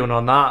arguing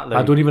on that. Like,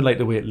 I don't even like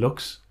the way it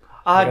looks.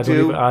 I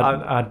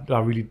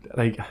really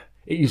like.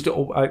 It used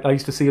to. I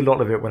used to see a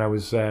lot of it when I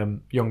was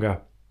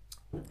younger,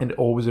 and it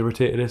always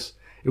irritated us.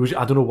 It was.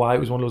 I don't know why it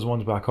was one of those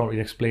ones, but I can't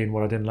really explain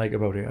what I didn't like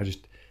about it. I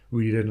just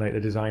really didn't like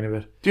the design of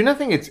it. Do you not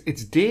think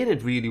it's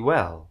dated really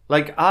well?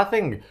 Like I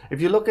think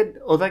if you look at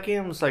other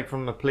games like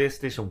from the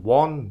PlayStation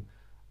 1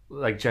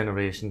 like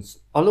generations,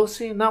 although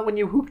saying that when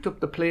you hooked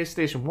up the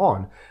PlayStation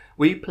 1,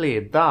 we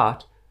played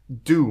that,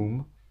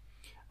 Doom,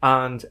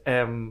 and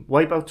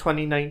Wipeout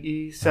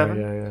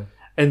 2097,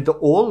 and they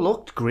all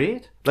looked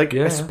great. Like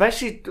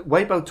especially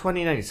Wipeout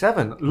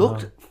 2097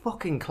 looked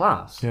fucking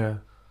class. Yeah,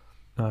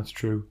 that's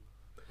true.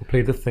 We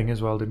played The Thing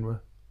as well, didn't we?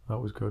 That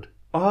was good.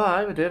 Oh,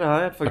 I did.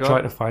 I had forgot. I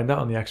tried to find that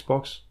on the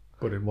Xbox,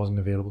 but it wasn't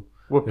available.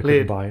 We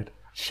played buy it.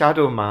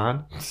 Shadow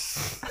Man.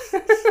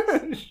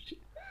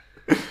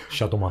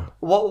 Shadow Man.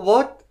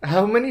 What?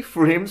 How many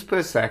frames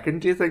per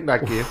second do you think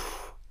that gave?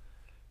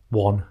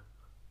 1,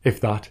 if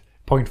that.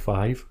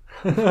 0.5.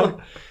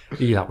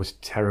 Yeah, that was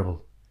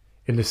terrible.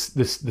 And the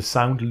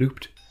sound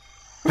looped.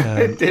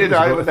 It did.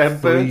 I with them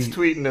birds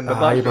tweeting in the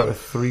background. About a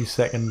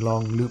 3-second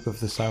long loop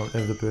of the sound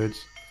of the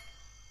birds.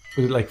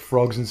 Was it like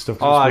frogs and stuff?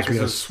 Oh, because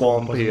it's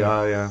swampy.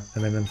 Yeah.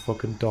 And then them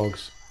fucking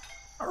dogs.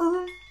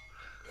 The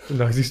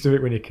noise used to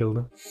make when you killed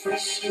them.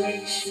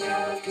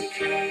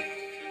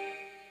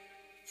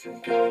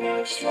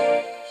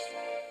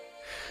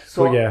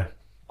 So yeah.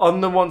 On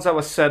the ones that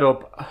were set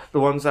up, the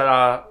ones that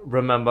I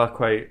remember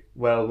quite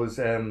well was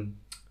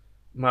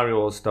Mario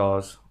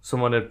All-Stars.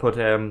 Someone had put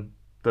the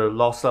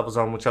lost levels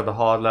on, which are the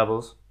hard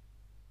levels.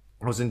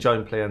 I was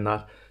enjoying playing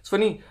that. It's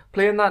funny,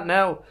 playing that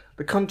now,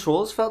 the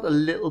controls felt a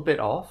little bit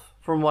off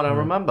from what I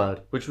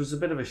remembered, which was a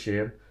bit of a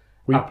shame.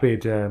 We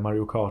played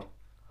Mario Kart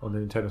on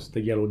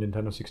the yellow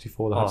Nintendo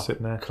 64 that I had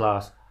sitting there.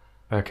 Class.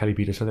 Kelly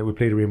beat us, and then we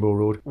played Rainbow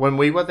Road. When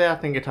we were there, I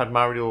think it had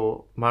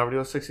Mario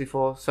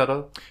 64 set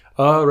up.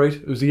 Oh, right.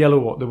 It was the yellow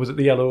one. Was it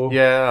the yellow?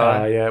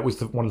 Yeah. Yeah, it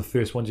was one of the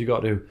first ones you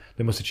got to.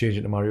 They must have changed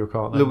it to Mario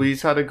Kart then.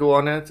 Louise had a go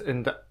on it,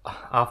 and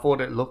I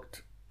thought it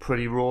looked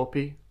pretty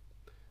ropey.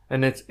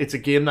 And it's a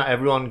game that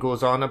everyone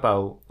goes on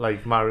about,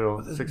 like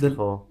Mario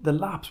 64. The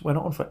laps went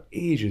on for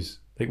ages.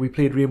 Like, we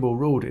played Rainbow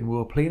Road, and we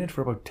were playing it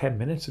for about 10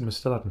 minutes, and we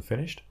still hadn't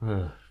finished.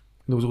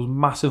 There was those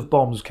massive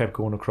bombs kept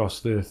going across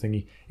the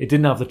thingy. It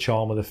didn't have the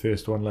charm of the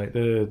first one, like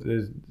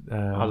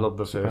I love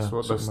the first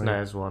one, the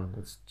SNES one.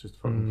 It's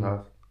just fucking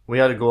class. We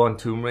had to go on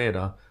Tomb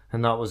Raider,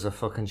 and that was a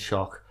fucking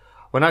shock.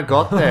 When I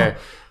got there,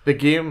 the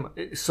game,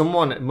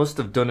 someone must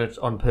have done it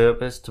on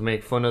purpose to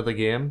make fun of the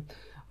game,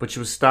 but she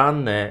was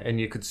standing there, and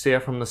you could see her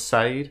from the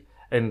side,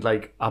 and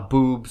like her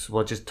boobs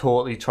were just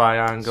totally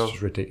triangle. It's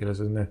just ridiculous,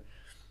 isn't it?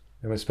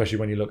 And especially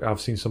when you look,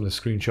 I've seen some of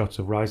the screenshots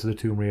of Rise of the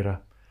Tomb Raider.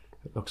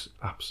 It looks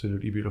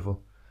absolutely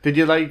beautiful. Did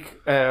you like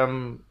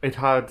it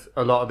had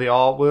a lot of the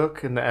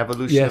artwork and the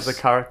evolution of the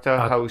character?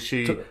 I put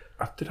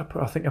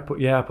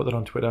that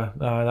on Twitter.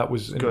 That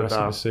was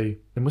interesting to see.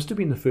 It must have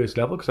been the first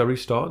level because I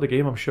restarted the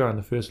game, I'm sure, and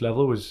the first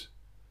level was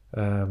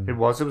it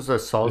was a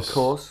salt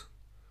course.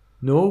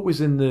 No, it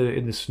was in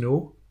the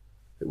snow.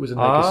 It was in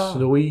like a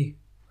snowy,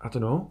 I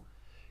don't know.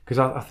 Because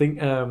I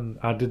think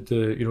I did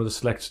the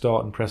select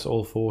start and press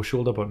all 4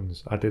 shoulder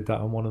buttons. I did that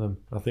on one of them.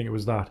 I think it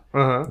was that.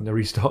 And the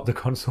restart the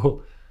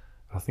console.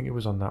 I think it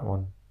was on that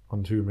one,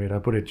 on Tomb Raider.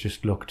 But it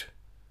just looked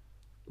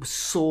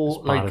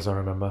so as bad as I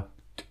remember.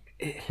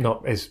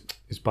 Not as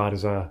bad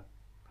as I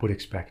would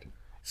expect.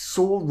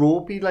 So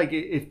ropey, like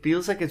it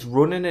feels like it's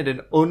running at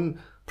an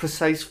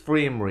precise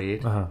frame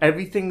rate.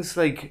 Everything's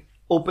like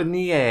up in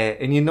the air,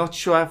 and you're not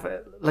sure if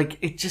like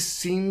it just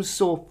seems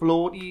so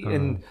floaty.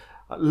 And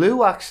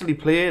Lou actually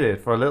played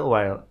it for a little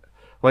while,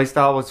 whilst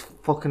I was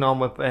fucking on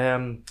with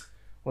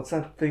what's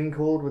that thing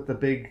called with the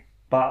big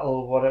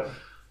battle? What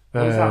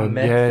is that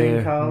mech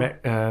thing called?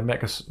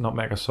 Not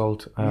Mech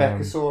Assault.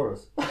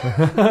 Mechasaurus.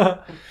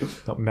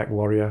 Not Mech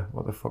Warrior.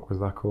 What the fuck was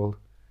that called?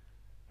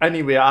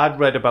 Anyway, I'd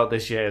read about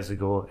this years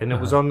ago, and it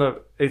was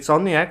it's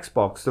on the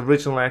Xbox, the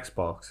original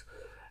Xbox,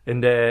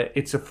 and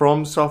it's a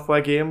From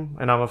Software game,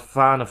 and I'm a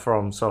fan of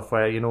From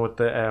Software, you know, with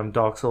the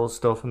Dark Souls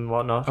stuff and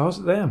whatnot. Oh, is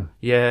it them?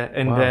 Yeah,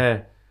 and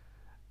Wow.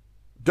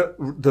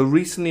 they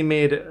recently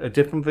made a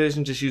different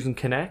version just using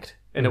Kinect,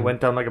 and it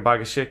went down like a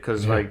bag of shit,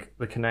 because like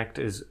the Kinect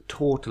is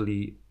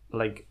totally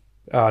like...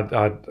 I've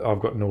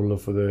got no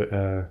love for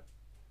the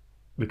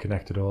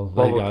Kinect at all.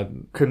 Well,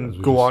 like, can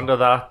go on to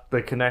that,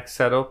 the Kinect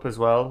setup as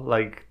well,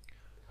 like...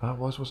 That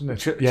wasn't it?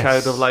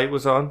 Child of Light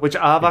was on, which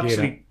I've I get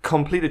actually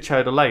completed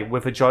Child of Light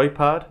with a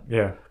joypad.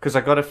 Yeah. Because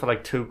I got it for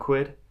like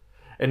 £2,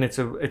 and it's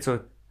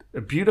a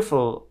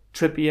beautiful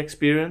trippy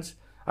experience.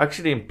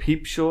 Actually, in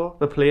Peep Show,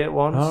 they play it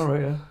once. Oh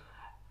right, yeah.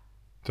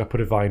 So I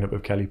put a vine up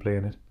of Kelly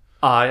playing it.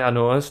 I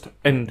noticed,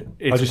 and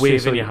it's just waving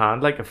say so- your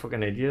hand like a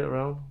fucking idiot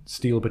around.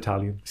 Steel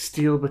Battalion.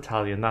 Steel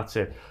Battalion, that's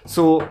it.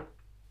 So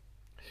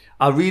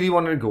I really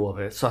wanted to go with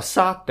it, so I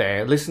sat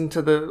there, listened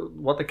to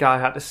what the guy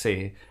had to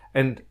say,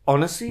 and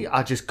honestly,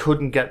 I just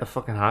couldn't get the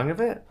fucking hang of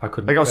it. I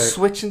couldn't. Like, I was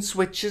switching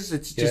switches.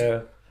 It's just...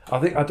 Yeah. I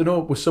don't know,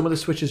 was some of the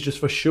switches just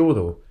for show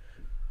though?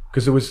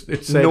 Because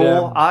it said...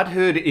 No, I'd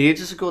heard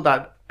ages ago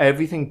that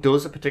everything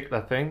does a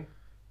particular thing.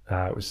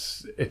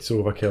 It's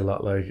overkill,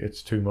 that, like,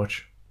 it's too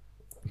much.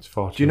 It's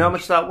far too Do you know how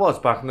much. much that was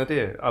back in the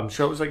day? I'm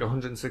sure it was like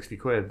 160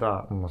 quid,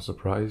 that. I'm not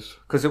surprised.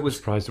 Because it was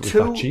Surprised it was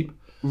that cheap.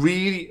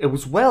 It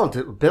was well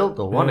built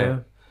though, wasn't Yeah.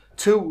 it?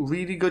 2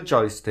 really good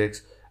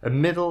joysticks, a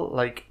middle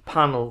like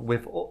panel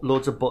with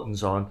loads of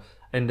buttons on,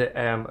 and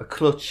a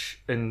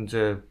clutch and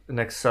an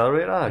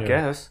accelerator, I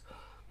guess.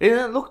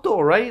 It looked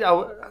alright.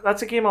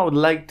 That's a game I would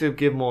like to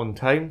give more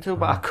time to,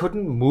 but I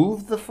couldn't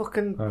move the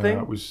fucking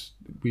thing.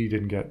 We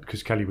didn't get,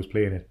 because Kelly was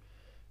playing it,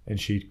 and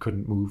she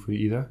couldn't move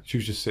either. She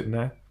was just sitting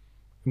there.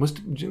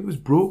 It was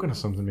broken or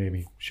something,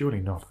 maybe.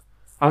 Surely not.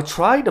 I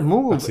tried to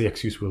move. That's the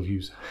excuse we'll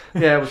use.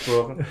 Yeah, it was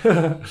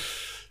broken.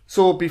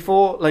 So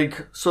before,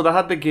 so they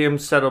had the game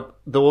set up.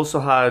 They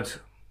also had,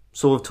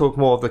 so we've talked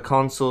more of the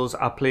consoles.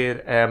 I played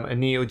a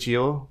Neo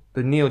Geo,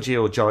 the Neo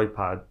Geo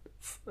joypad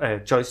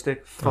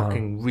joystick,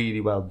 fucking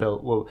really well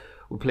built.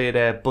 We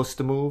played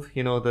Bust a Move,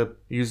 you know, the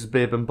uses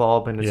Bib and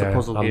Bob, and it's a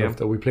puzzle game. Loved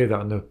it. We played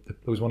that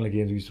it was one of the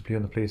games we used to play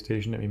on the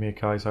PlayStation at my mate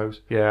Kai's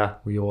house. Yeah,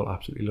 we all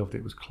absolutely loved it.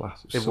 It was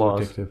class. It was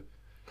addictive.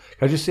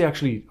 Can I just say,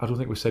 actually, I don't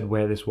think we said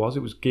where this was.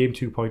 It was Game On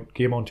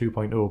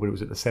 2.0, but it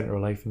was at the Centre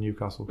of Life in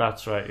Newcastle.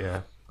 That's right,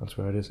 yeah. That's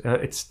where it is.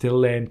 It's still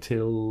there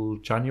until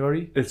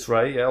January. It's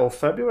right, yeah. Or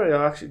February,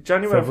 actually.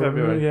 January,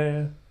 February.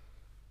 Yeah.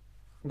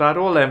 They had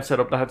all them set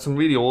up. They had some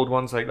really old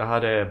ones, like they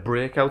had a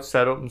breakout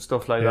set up and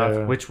stuff like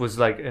that, which was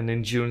like an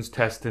endurance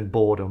test in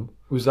boredom.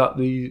 Was that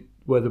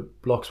where the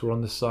blocks were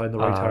on the side, the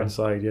right-hand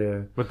side,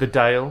 yeah. With the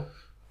dial?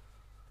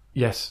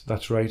 Yes,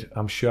 that's right.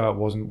 I'm sure it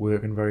wasn't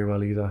working very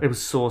well either. It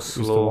was so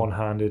slow. It was the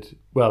one-handed...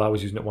 Well, I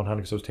was using it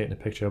one-handed because I was taking a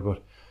picture,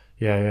 but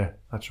yeah,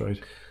 that's right.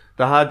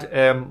 They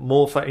had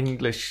more for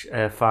English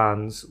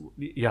fans.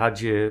 You had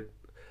your...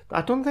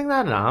 I don't think they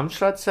had an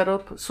Amstrad set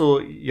up. So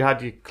you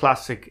had your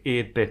classic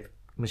 8-bit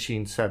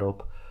machine set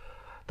up.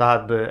 They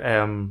had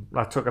the...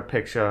 I took a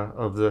picture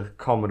of the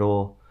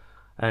Commodore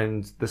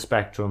and the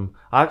Spectrum.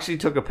 I actually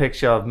took a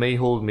picture of me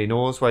holding my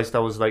nose whilst I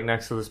was like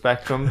next to the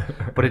Spectrum,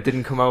 but it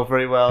didn't come out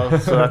very well,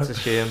 so that's a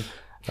shame.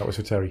 That was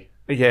for Terry.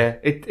 Yeah,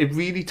 it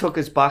really took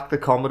us back, the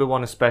Commodore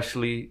one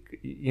especially,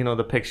 you know,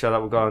 the picture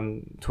that we got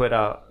on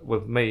Twitter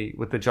with me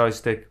with the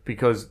joystick,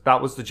 because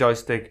that was the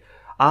joystick.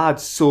 I had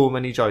so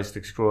many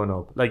joysticks growing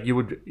up. Like,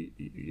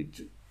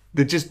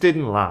 they just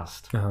didn't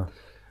last. Uh-huh.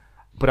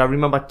 But I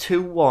remember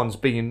 2 ones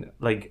being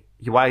like,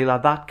 you either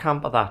that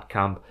camp or that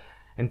camp.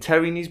 And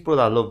Terry and his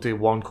brother loved the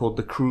one called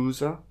the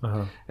Cruiser.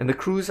 Uh-huh. And the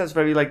Cruiser's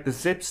very like the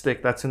zip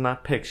stick that's in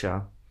that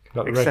picture.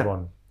 Not the red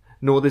one?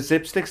 No, the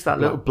zip stick's that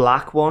little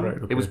black one. Right,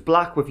 okay. It was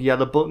black with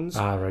yellow buttons.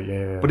 Ah, right,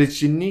 yeah. But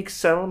its unique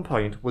selling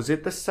point was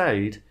at the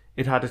side,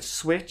 it had a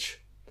switch.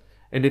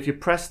 And if you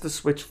pressed the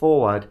switch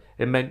forward,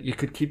 it meant you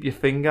could keep your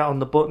finger on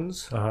the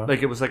buttons. Uh-huh.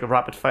 Like it was like a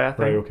rapid fire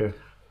thing. Right, okay.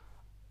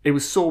 It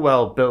was so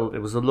well built.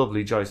 It was a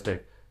lovely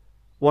joystick.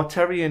 What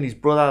Terry and his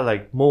brother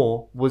liked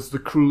more was the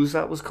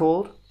Cruiser, it was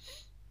called.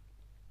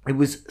 It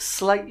was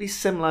slightly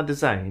similar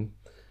design,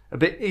 a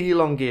bit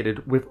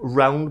elongated with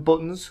round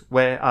buttons,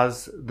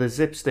 whereas the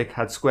zip stick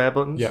had square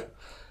buttons. Yeah.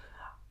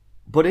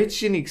 But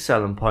its unique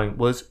selling point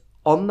was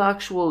on the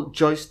actual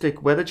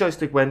joystick, where the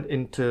joystick went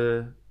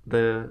into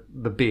the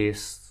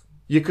base,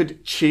 you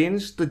could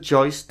change the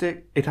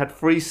joystick. It had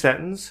 3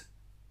 settings,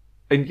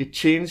 and you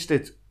changed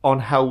it on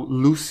how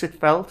loose it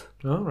felt.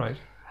 Oh, right.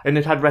 And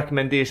it had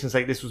recommendations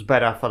like this was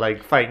better for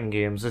like fighting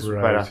games, this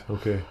was better.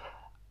 Okay.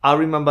 I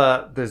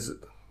remember there's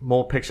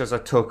more pictures I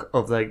took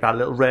of like that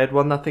little red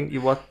one. I think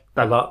you what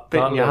that fit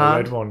that in your little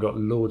hand. red one got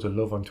loads of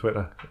love on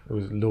Twitter. There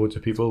was loads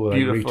of people were like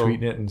Beautiful.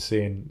 retweeting it and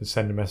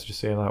sending messages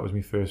saying that was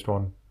my first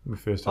one. My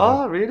first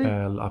Oh, ever. really?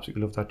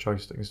 Absolutely love that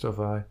joystick and stuff.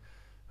 I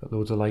got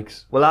loads of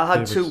likes. Well, I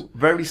had Favourites. two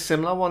very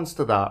similar ones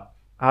to that.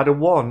 I had a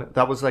one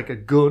that was like a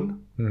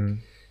gun. Mm.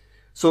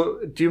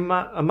 So do you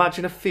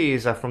imagine a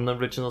phaser from the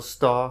original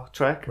Star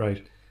Trek?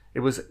 Right. It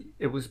was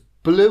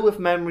blue if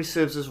memory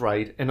serves us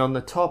right, and on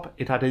the top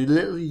it had a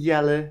little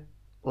yellow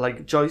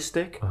like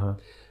joystick,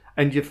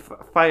 and you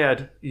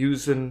fired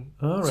using.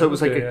 Oh, right, so it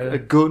was like okay, a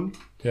gun.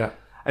 Yeah.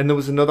 And there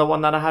was another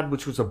one that I had,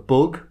 which was a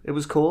bug. It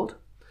was called,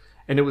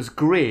 and it was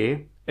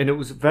grey, and it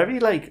was very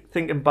like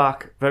thinking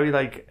back, very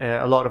like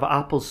a lot of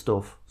Apple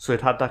stuff. So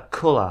it had that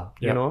colour,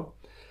 you know.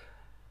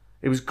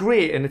 It was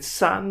grey, and it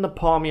sat in the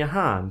palm of your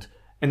hand.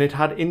 And it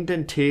had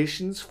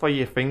indentations for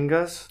your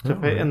fingers to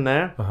fit in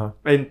there.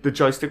 And the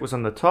joystick was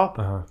on the top.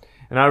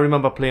 And I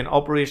remember playing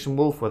Operation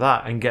Wolf with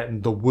that and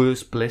getting the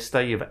worst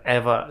blister you've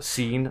ever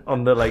seen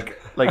on the like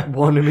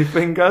one of my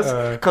fingers.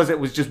 Because it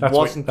was just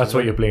wasn't... That's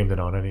what you blamed it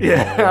on anyway.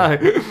 Yeah.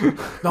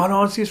 No,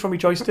 honestly, it's from my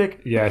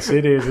joystick. Yes,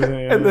 it is. Isn't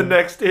it? And the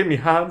next day, my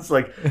hand's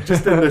like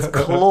just in this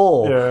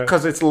claw.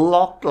 Because it's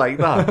locked like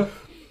that.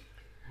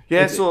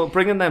 Yeah, so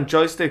bringing them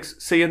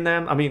joysticks, seeing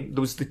them... I mean, there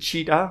was the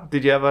Cheetah.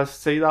 Did you ever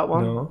see that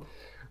one? No.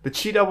 The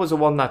Cheetah was the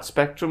one that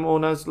Spectrum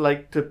owners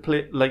like to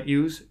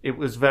use. It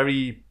was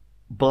very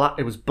black.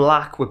 It was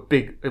black with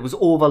big. It was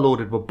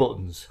overloaded with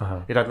buttons.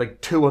 It had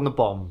like 2 on the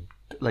bottom,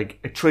 like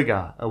a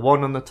trigger, a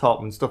 1 on the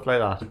top, and stuff like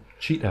that. The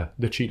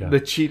Cheetah. The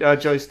Cheetah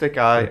joystick.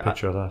 A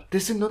picture of that.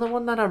 There's another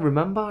one that I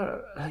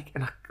remember, like,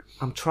 and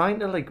I'm trying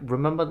to like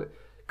remember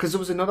because there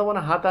was another one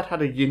I had that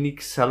had a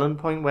unique selling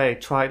point where I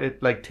tried to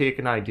like take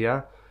an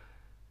idea.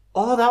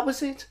 Oh, that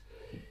was it.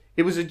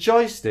 It was a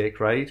joystick,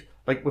 right?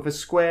 Like with a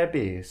square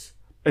base.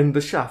 And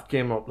the shaft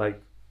came up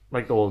like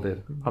they all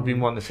did. I've been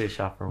wanting to say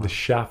shaft for a while. The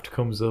shaft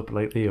comes up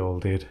like they all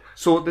did.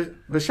 So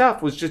the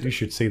shaft was just... You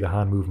should see the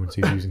hand movements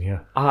he's using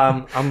here.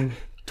 I'm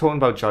talking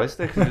about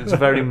joysticks. It's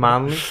very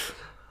manly.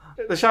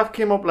 The shaft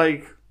came up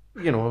like,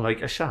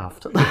 like a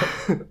shaft.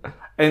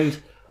 And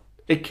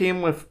it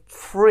came with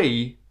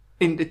 3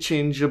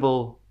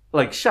 interchangeable,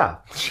 like,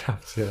 shafts.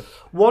 Shafts, yeah.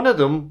 One of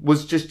them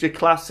was just your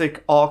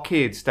classic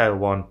arcade style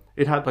one.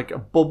 It had like a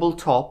bubble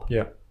top.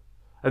 Yeah.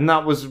 And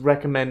that was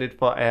recommended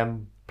for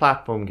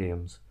platform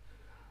games.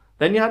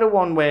 Then you had a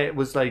one where it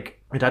was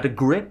like, it had a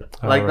grip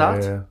like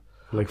that. Yeah.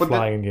 Like But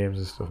flying games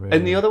and stuff. Maybe.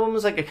 And the other one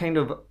was like a kind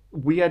of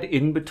weird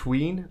in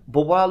between.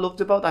 But what I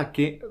loved about that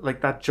game,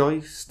 like that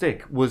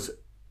joystick, was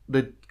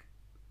they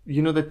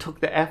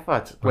took the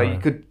effort where you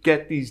could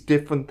get these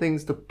different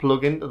things to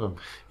plug into them.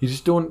 You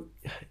don't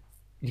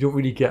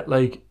really get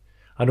like,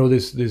 I know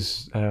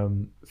there's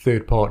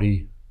third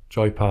party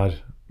joypad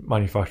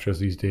manufacturers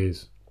these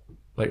days.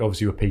 Like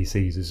obviously with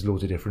PCs, there's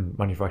loads of different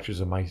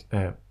manufacturers of mouses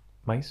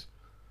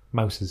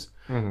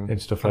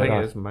and stuff like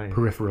that.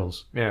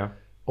 Peripherals. Yeah.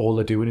 All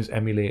they're doing is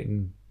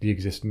emulating the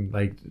existing,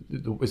 like,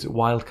 is it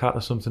Wildcat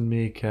or something?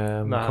 Make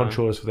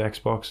controllers for the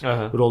Xbox,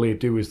 but all they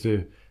do is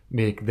to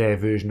make their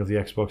version of the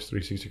Xbox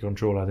 360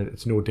 controller.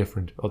 It's no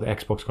different, or the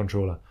Xbox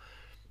controller.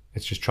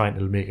 It's just trying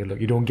to make it look.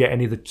 You don't get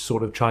any of the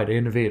sort of try to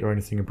innovate or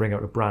anything and bring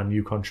out a brand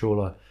new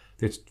controller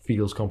that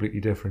feels completely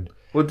different.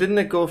 Well, didn't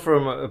it go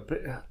from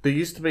there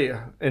used to be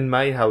in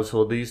my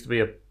household? There used to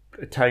be a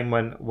time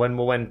when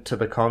we went to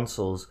the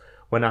consoles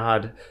when I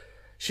had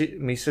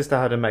my sister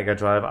had a Mega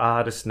Drive, I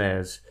had a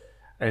SNES,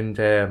 and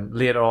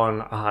later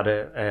on I had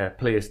a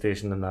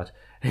PlayStation and that.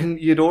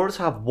 And you'd always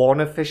have one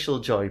official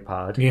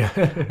joypad,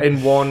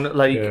 and one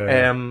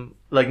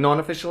like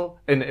non-official,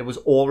 and it was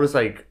always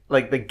like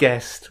the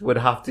guest would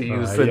have to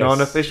use the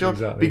non-official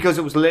because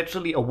it was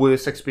literally a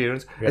worse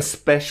experience,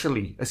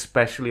 especially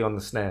on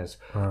the SNES.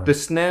 The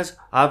SNES,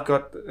 I've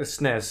got a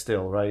SNES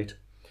still, right,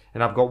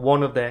 and I've got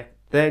one of their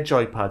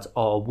joypads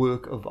are a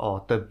work of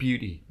art. They're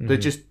beauty. They're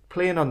just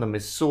playing on them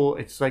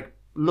it's like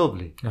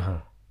lovely.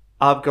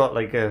 I've got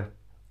like a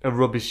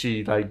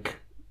rubbishy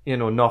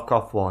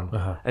knockoff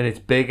one, and it's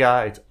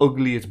bigger, it's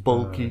ugly, it's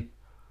bulky,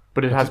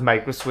 but it has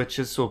micro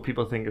switches, so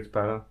people think it's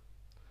better.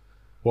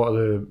 What are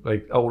the,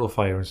 like, auto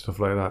fire and stuff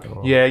like that?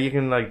 Or? Yeah, you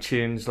can like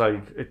change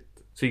like it,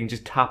 so you can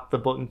just tap the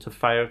button to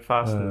fire it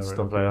fast and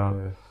stuff like that.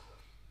 Yeah.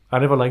 I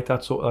never liked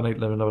that sort of. I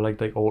never liked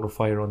like auto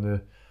fire on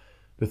the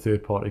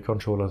third party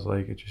controllers.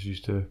 Like it just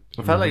used to.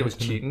 I felt like it was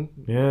cheating.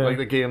 Yeah, like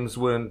the games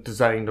weren't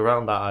designed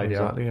around that idea.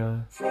 Exactly.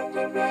 Yeah. From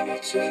the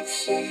relative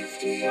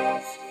safety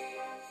of.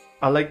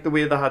 I like the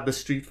way they had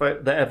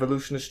the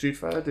evolution of Street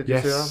Fighter. Did you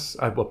see that?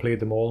 I played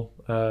them all.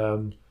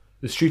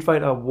 The Street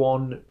Fighter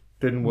 1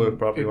 didn't work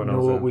properly when I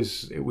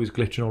was there. it was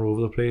glitching all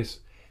over the place.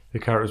 The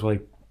characters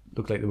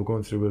looked like they were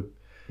going through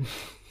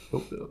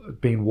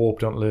being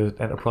warped onto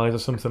the Enterprise or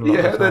something.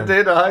 Yeah, they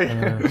did.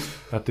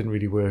 That didn't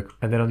really work.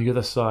 And then on the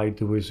other side,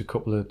 there was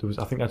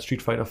I think that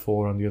Street Fighter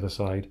 4 on the other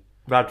side.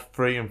 That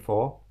 3 and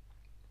 4.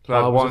 So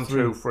that 1,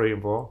 2, 3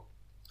 and 4.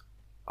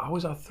 Oh,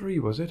 was that 3?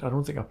 Was it? I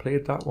don't think I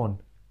played that one.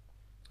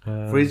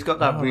 3's got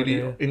that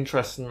really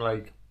interesting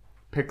like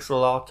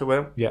pixel art to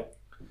it. Yeah.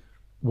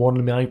 one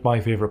of my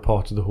favourite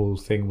parts of the whole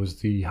thing was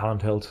the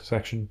handheld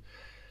section,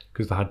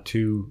 because they had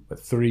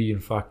three, in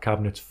fact,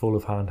 cabinets full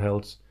of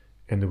handhelds,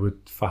 and they were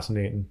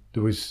fascinating.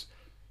 There was,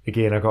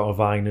 again, I got a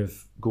vine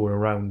of going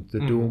around the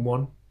Dome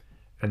one,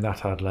 and that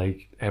had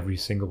like every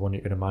single one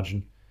you can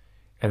imagine.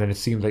 And then it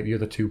seemed like the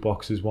other two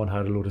boxes, one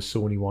had a load of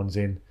Sony ones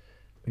in,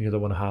 and the other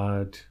one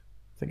had,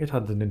 I think it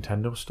had the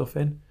Nintendo stuff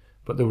in,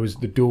 but there was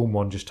the Dome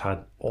one just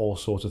had all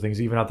sorts of things.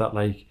 It even had that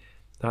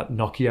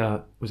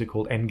Nokia, was it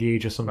called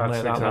N-Gage or something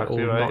like that? That old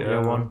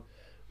Nokia one,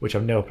 which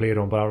I've never played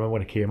on, but I remember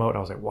when it came out, I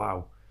was like,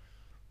 wow.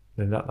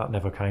 Then that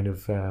never kind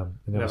of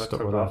never stuck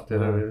with that.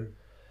 Did it, really?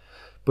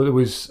 But there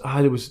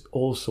was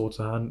all sorts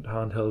of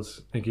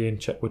handhelds. Again,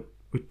 check with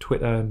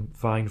Twitter and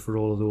Vine for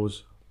all of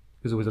those,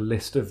 because there was a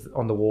list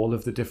on the wall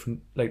of the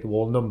different, like the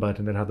wall numbered,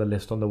 and then had the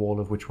list on the wall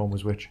of which one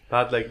was which. They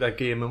had like that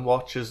Game and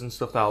Watches and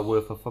stuff that are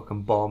worth a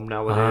fucking bomb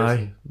nowadays.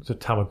 Aye, the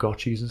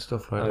Tamagotchis and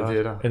stuff like that.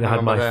 Did. And they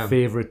had my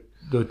favourite,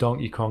 the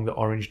Donkey Kong, the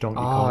orange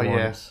Donkey Kong one.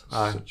 Yes.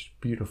 Such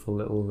beautiful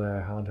little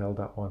handheld,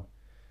 that one.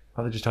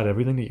 And they just had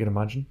everything that you can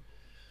imagine.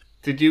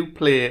 Did you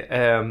play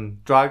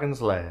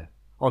Dragon's Lair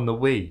on the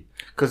Wii?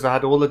 Because I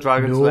had all the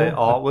Dragon's Lair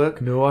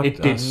artwork.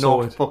 It did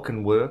not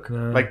fucking work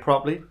like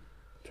properly.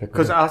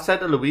 Because I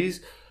said to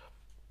Louise,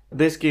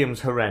 this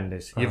game's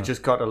horrendous. You've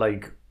just got to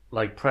like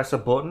press a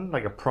button,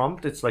 like a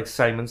prompt. It's like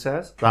Simon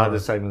Says.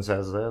 There's Simon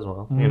Says there as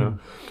well, you know.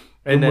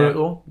 And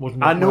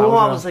I know,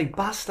 I was like,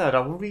 bastard.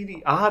 I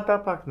had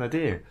that back in the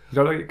day. You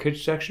got like a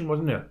kids section,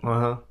 wasn't it?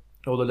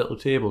 All the little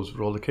tables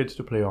for all the kids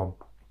to play on.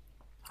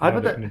 I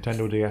had a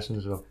Nintendo DS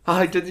and stuff.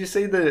 Did you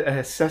see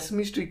the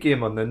Sesame Street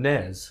game on the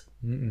NES?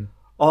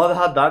 Oh, they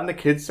had that in the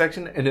kids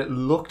section, and it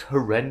looked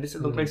horrendous.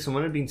 It looked like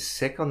someone had been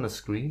sick on the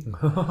screen.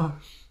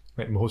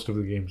 Like most of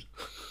the games.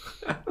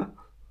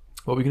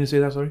 What were we going to say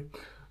there, sorry?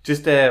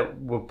 Just,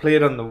 we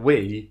played on the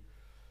Wii.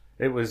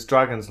 It was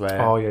Dragon's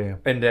Lair. Oh, yeah.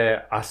 And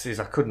I says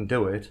I couldn't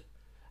do it.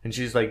 And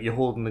she's like, you're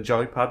holding the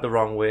joypad the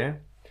wrong way.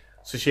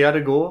 So she had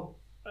to go.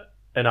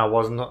 And I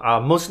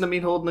mustn't have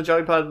been holding the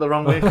joypad the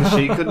wrong way, because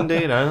she couldn't do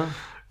it.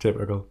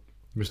 Typical.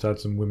 Must have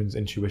had some women's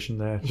intuition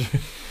there.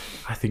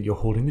 I think you're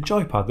holding the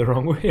joypad the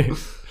wrong way.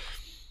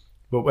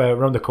 But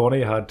around the corner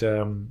you had,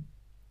 I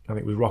think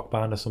it was Rock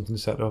Band or something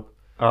set up.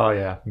 Oh,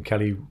 yeah. And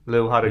Kelly,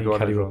 Lou had to go on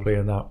Kelly the were drum.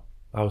 playing that.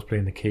 I was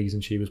playing the keys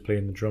and she was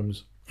playing the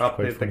drums. I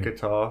played the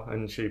guitar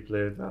and she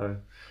played... I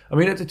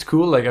mean, it's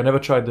cool. Like, I never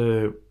tried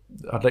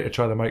I'd like to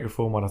try the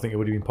microphone one. I think it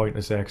would have been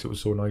pointless there because it was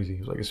so noisy. It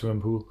was like a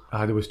swimming pool.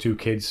 There was two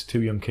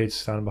young kids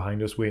standing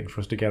behind us waiting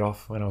for us to get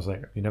off. And I was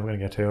like, you're never going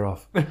to get her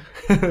off.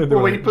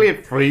 Well, we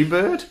played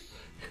Freebird.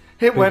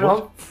 It went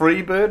on.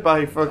 Freebird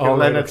by fucking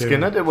Leonard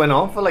Skinner. It went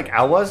on for like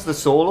hours. The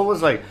solo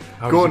was like...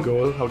 How does it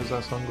go? How does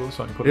that song go?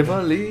 So I can put if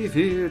I leave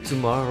here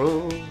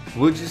tomorrow,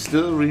 would you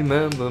still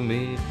remember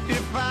me?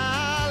 If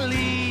I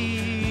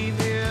leave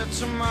here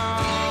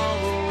tomorrow,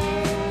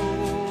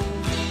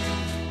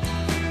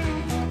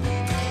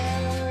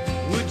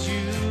 would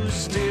you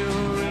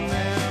still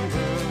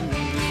remember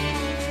me?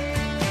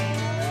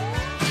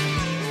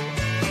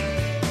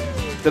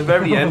 The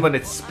very end when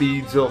it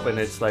speeds up and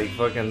it's like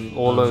fucking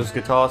all those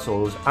guitar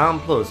solos,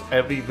 and plus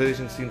every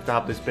version seems to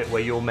have this bit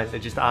where you're meant to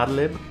just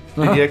ad-lib.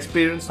 Did you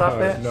experience that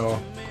bit?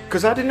 No.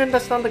 Because I didn't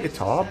understand the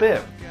guitar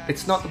bit.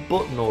 It's not the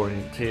button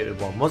orientated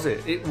one, was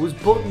it? It was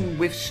button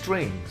with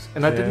strings,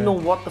 and I didn't know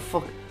what the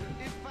fuck.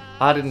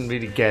 I didn't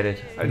really get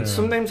it. And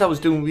sometimes I was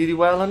doing really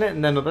well on it,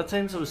 and then other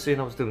times I was saying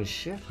I was doing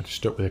shit. I just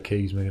stuck with the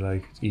keys, mate.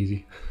 Like, it's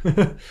easy.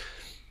 I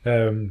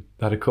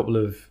had a couple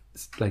of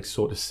like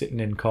sort of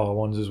sitting in car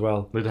ones as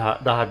well. They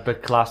had the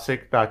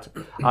classic that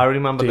I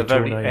remember the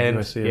very end.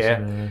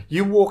 USA,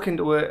 You walk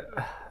into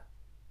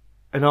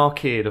an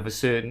arcade of a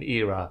certain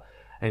era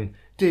and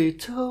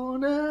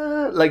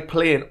Daytona like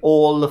playing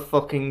all the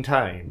fucking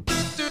time.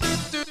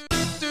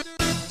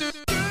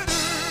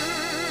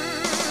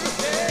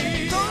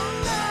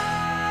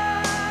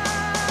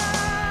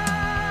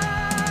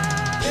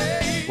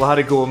 Well, I had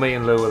to go with me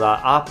and Lou with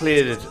that. I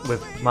played it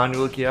with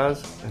manual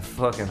gears and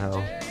fucking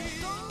hell.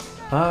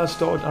 I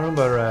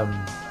remember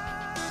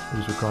it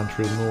was with Gran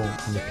Turismo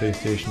on the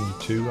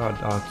PlayStation 2.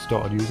 I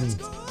started using,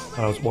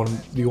 and I was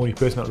the only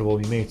person out of all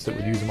my mates that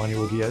would use the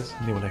manual gears,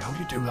 and they were like, how do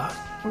you do that?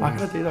 Why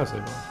can I do that? I was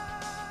like, well,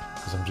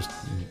 because I'm just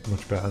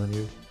much better than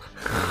you.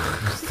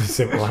 Just the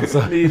simple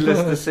answer.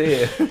 Needless to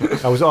say.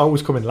 I was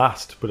always coming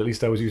last, but at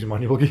least I was using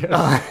manual gears.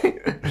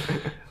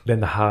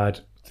 Then they had,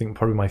 I think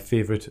probably my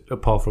favourite,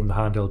 apart from the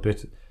handheld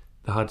bit,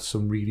 they had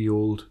some really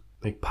old,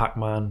 like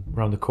Pac-Man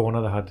around the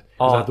corner. They had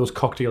those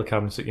cocktail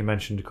cabinets that you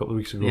mentioned a couple of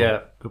weeks ago,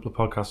 a couple of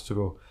podcasts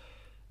ago.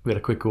 We had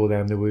a quick go there,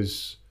 and there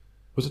was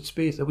it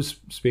Space? It was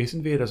Space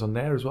Invaders on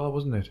there as well,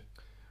 wasn't it?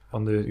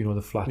 On the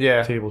the flat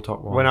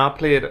tabletop one. When I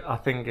played, I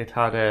think it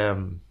had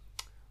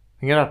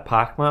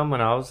Pac-Man when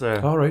I was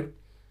there. All right.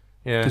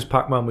 Yeah. Because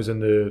Pac-Man was in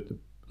the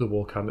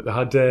wall cabinet. They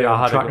had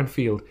track and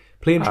field.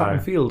 Playing track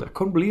and field. I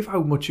couldn't believe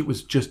how much it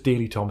was just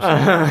Daley Thompson.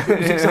 It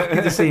was exactly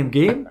the same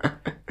game.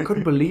 I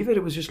couldn't believe it.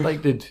 It was just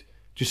like they'd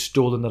just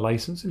stolen the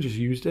license and just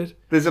used it.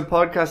 There's a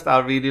podcast I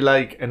really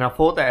like, and I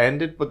thought they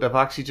ended, but they've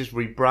actually just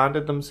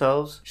rebranded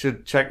themselves.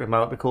 Should check them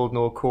out. They're called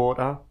No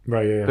Quarter.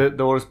 Right, yeah.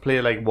 They always play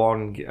like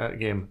one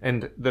game,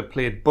 and they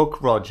played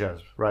Buck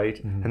Rogers,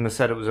 right? And they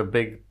said it was a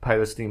big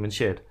pile of steam and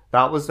shit.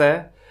 That was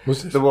there.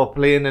 Was it? They were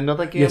playing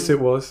another game. Yes,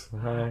 it was.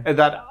 And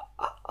that,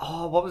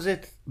 what was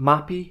it?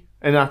 Mappy.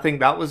 And I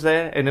think that was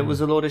there, and it was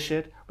a load of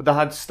shit. But they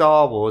had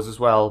Star Wars as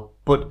well.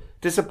 But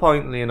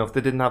disappointingly enough,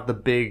 they didn't have the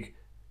big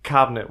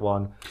cabinet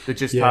one. They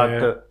just had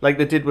the, like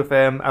they did with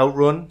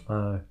Outrun.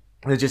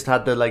 They just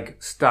had the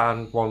like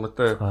stand one with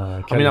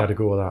the. Kenny had to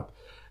go with that.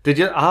 Did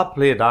you? I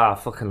played that. I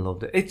fucking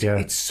loved it.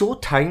 It's so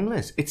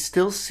timeless. It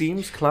still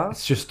seems class.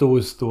 It's just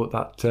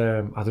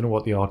that I don't know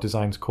what the art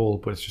design's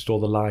called, but it's just all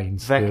the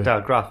lines.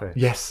 Vector graphics.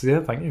 Yes,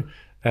 yeah, thank you.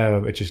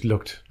 It just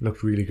looked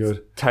really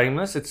good.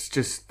 Timeless. It's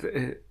just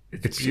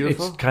it's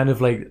beautiful. It's kind of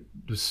like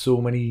there's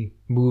so many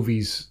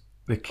movies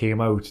that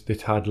came out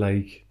that had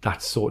like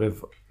that sort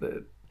of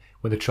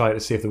when they tried to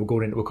say if they were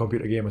going into a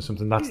computer game or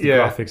something, that's the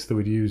graphics they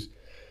would use.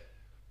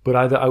 But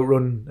either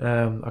Outrun,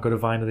 I got a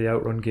Vine of the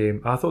Outrun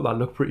game. I thought that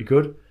looked pretty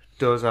good.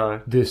 Does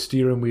I? The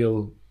steering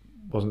wheel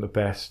wasn't the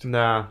best.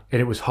 Nah.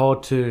 And it was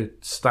hard to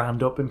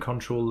stand up and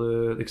control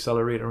the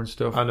accelerator and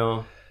stuff. I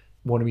know.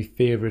 One of my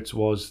favourites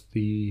was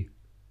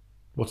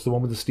what's the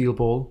one with the steel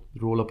ball, the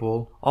roller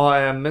ball?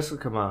 Oh, Missile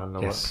Command.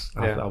 Yes,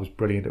 that was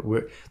brilliant. It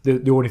worked.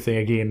 The only thing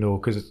again though,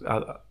 because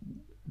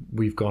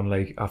we've gone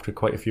like after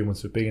quite a few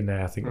months of being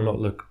there, I think a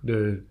lot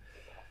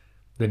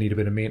they need a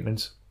bit of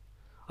maintenance.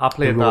 I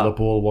played the roller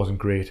ball wasn't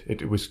great.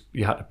 It was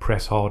you had to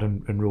press hard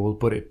and roll,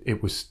 but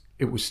it was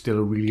still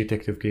a really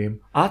addictive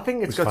game. I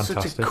think it's got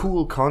fantastic. such a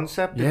cool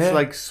concept. Yeah. It's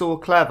like so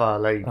clever.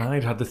 Like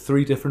it had the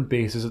 3 different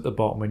bases at the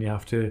bottom, and you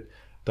have to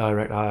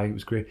direct eye. It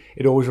was great.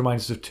 It always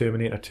reminds us of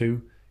Terminator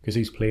 2 because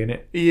he's playing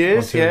it. He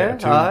is, on Terminator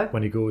 2 yeah.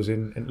 when he goes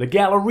in the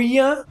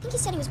Galleria. I think he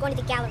said he was going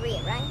to the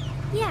Galleria, right?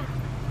 Yeah.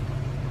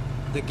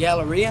 The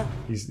Galleria?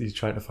 He's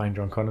trying to find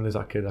John Connor. There's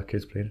that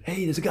kid's playing.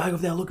 Hey, there's a guy over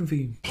there looking for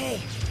you. Hey,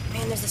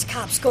 man, there's this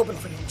cop scoping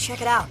for you.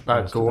 Check it out.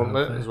 that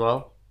Gauntlet as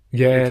well.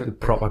 Yeah, the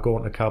proper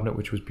Gauntlet cabinet,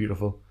 which was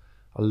beautiful.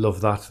 I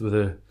love that with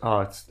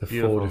it's the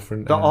beautiful. 4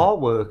 different. The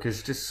artwork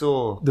is just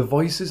so. The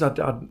voices, I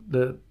don't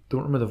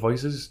remember the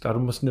voices. I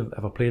mustn't have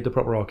ever played the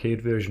proper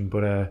arcade version,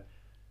 but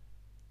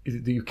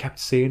you kept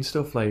saying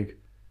stuff like,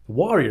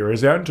 "Warrior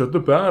has entered the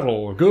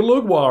battle. Good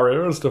luck,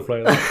 Warrior," and stuff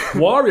like that.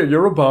 "Warrior,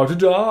 you're about to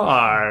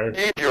die."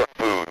 Eat your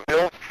food,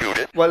 don't shoot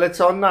it. Well,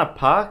 it's on that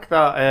pack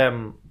that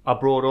I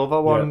brought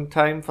over one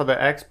time for the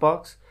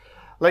Xbox.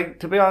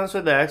 Like, to be honest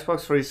with the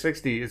Xbox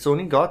 360, it's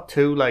only got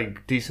 2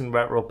 like decent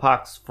retro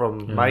packs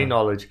from my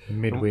knowledge.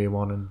 Midway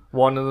one and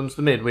one of them's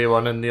the Midway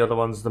one, and the other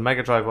one's the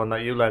Mega Drive one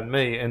that you lent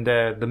me. And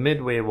the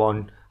Midway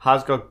one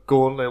has got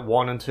Gauntlet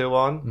 1 and 2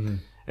 on. Mm-hmm.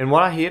 And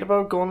what I hate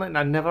about Gauntlet, and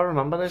I never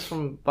remember this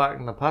from back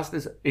in the past,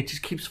 is it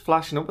just keeps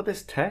flashing up with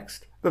this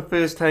text. The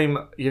first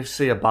time you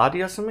see a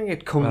baddie or something,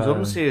 it comes up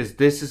and says,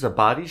 "This is a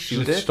baddie,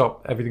 shoot it."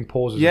 Stop, everything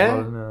pauses. Yeah,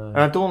 as well, and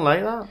I don't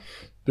like that.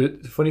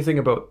 The funny thing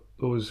about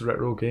those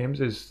retro games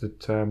is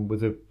that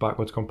with the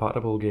backwards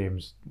compatible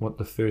games, what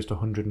the first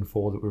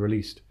 104 that were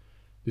released,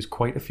 there's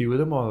quite a few of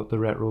them are the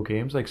retro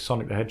games, like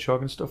Sonic the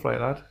Hedgehog and stuff like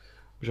that,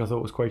 which I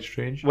thought was quite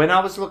strange. When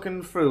I was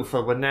looking through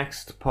for the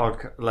next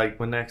podcast, like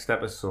the next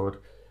episode,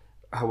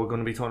 how we're going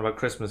to be talking about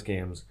Christmas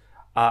games,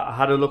 I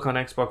had a look on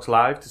Xbox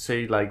Live to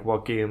see like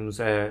what games,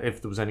 if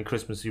there was any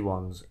Christmassy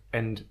ones,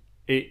 and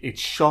it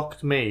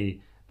shocked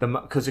me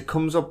because it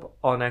comes up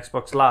on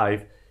Xbox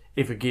Live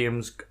if a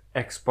game's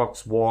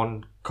Xbox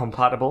One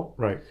compatible.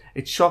 Right.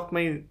 It shocked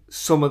me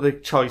some of the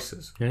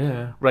choices.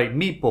 Yeah. Right,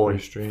 Meat Boy,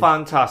 Very strange.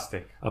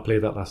 fantastic. I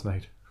played that last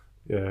night.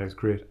 Yeah, it was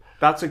great.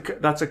 That's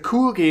a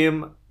cool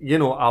game. You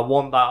know, I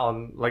want that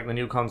on like the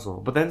new console.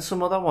 But then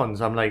some other ones,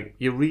 I'm like,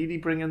 you're really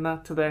bringing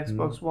that to the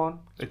Xbox One?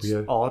 It's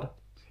weird. odd.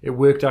 It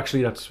worked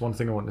actually. That's one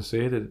thing I want to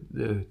say.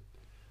 That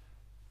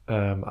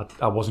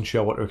I wasn't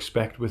sure what to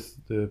expect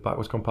with the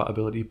backwards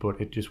compatibility,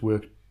 but it just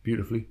worked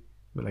beautifully.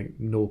 Like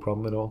no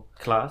problem at all.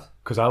 Class.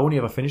 Because I only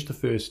ever finished the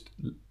first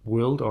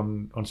world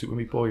on Super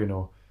Meat Boy, you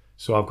know.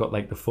 So I've got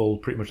like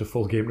pretty much the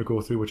full game to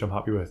go through, which I'm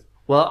happy with.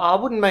 Well, I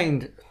wouldn't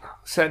mind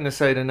setting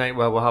aside a night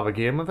where we'll have a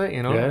game of it,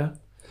 you know. Yeah.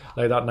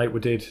 Like that night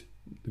we did.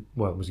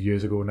 Well, it was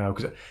years ago now.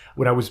 Because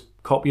when I was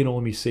copying all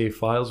my save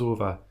files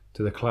over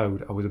to the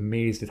cloud, I was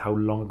amazed at how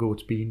long ago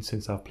it's been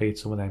since I've played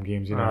some of them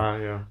games, you know.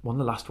 Yeah. One of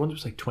the last ones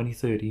was like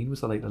 2013,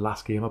 was like the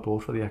last game I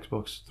bought for the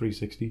Xbox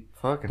 360.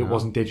 Fucking It hell.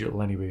 wasn't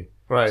digital anyway.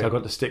 Right. So I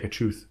got the stick of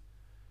truth.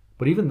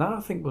 But even that,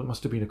 I think, it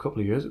must have been a couple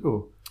of years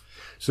ago.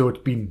 So it's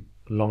been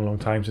a long, long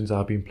time since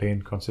I've been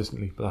playing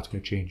consistently, but that's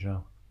going to change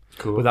now.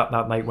 Cool. But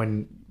that night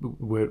when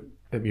we're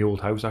at my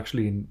old house,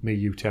 actually, and me,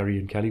 you, Terry,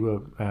 and Kelly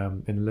were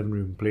in the living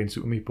room playing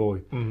Super Meat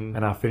Boy,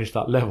 and I finished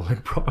that level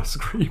and proper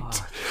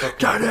screamed,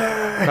 "Daddy!"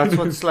 That's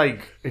what it's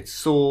like. It's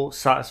so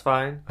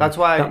satisfying. That's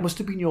why. That must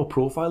have been your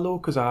profile though,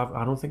 because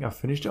I don't think I've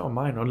finished it on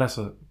mine, unless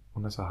I have.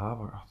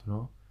 I don't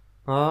know.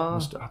 I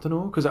don't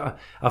know, because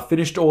I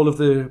finished all of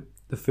the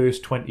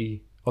first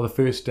 20 or the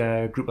first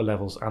group of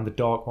levels and the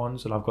dark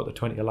ones, and I've got the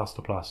 20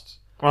 elastoplasts.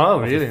 Oh,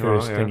 of really? The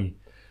first Oh, yeah. thingy.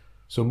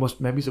 So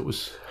maybe it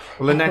was.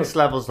 Well, the next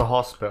level's the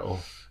hospital.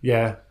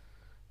 Yeah.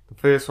 The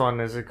first one,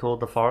 is it called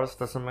the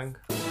forest or something?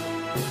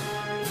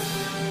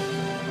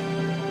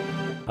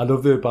 I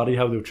love the body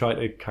how they've tried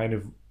to kind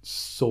of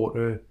sort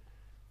of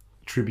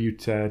tribute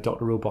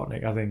Dr.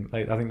 Robotnik. I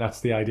think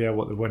that's the idea of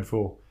what they went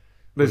for.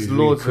 There's He's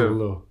really loads cool, of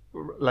though.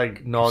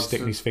 like nods.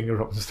 Sticking his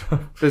finger up and stuff.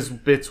 There's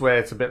bits where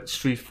it's a bit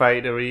Street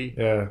Fighter-y.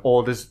 Yeah.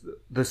 Or there's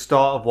the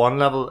start of one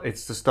level,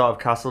 it's the start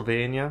of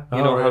Castlevania.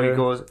 You know how he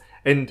goes.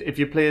 And if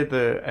you play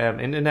the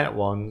internet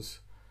ones,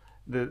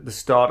 the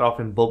start off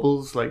in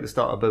bubbles, like the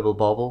start of Bibble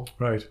Bobble.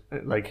 Right.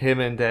 Like him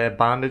and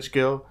Bandage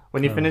Girl.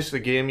 When you finish the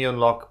game, you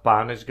unlock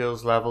Bandage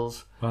Girl's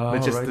levels. Oh,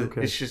 it's just right,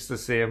 okay. it's just the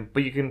same.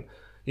 But you can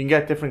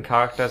get different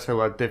characters who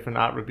have different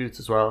attributes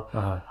as well.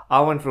 Uh-huh.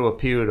 I went through a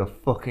period of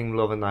fucking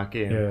loving that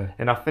game. Yeah.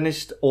 And I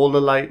finished all the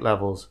light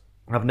levels.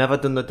 I've never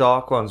done the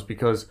dark ones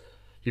because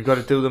you've got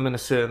to do them in a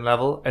certain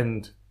level,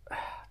 and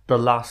the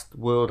last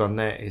world on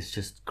there is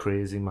just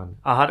crazy, man.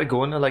 I had to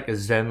go into like a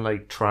zen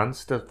like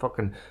trance to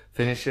fucking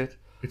finish it.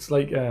 It's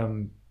like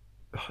it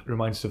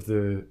reminds us of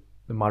the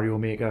Mario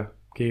Maker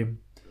game.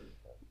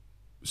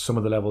 Some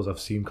of the levels I've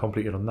seen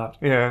completed on that.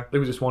 Yeah. There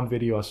was this one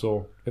video I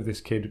saw of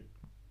this kid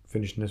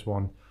finishing this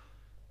one,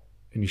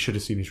 and you should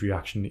have seen his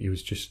reaction. He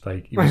was just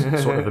like, he was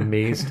sort of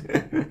amazed.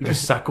 He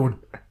just sat going,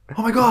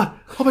 oh my god,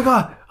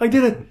 I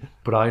did it.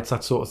 But it's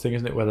that sort of thing,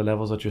 isn't it, where the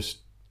levels are just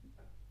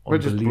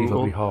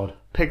unbelievably hard.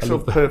 Pixel I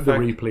love the perfect.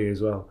 replay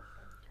as well.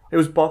 It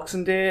was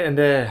Boxing Day, and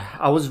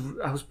I was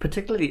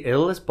particularly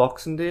ill this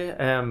Boxing Day.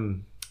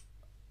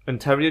 And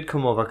Terry had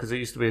come over because it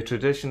used to be a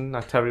tradition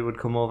that Terry would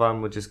come over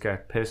and would just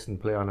get pissed and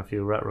play on a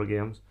few retro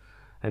games.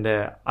 And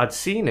I'd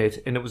seen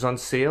it, and it was on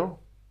sale,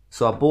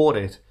 so I bought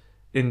it,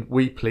 and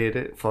we played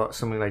it for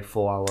something like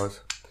 4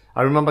 hours.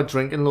 I remember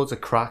drinking loads of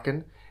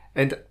Kraken,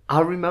 and I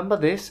remember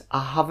this,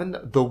 I having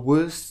the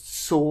worst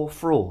sore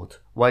throat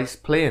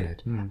whilst playing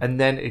it, and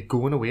then it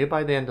going away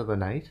by the end of the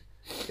night.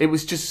 It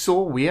was just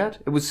so weird.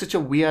 It was such a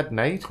weird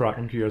night.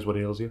 Kraken cures what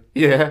ails you.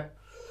 Yeah.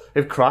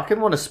 If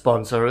Kraken want to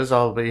sponsor us,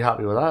 I'll be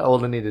happy with that. All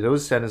they need to do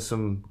is send us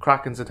some.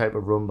 Kraken's a type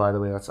of rum, by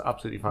the way. That's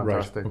absolutely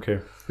fantastic. Right, okay.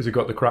 Has it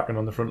got the Kraken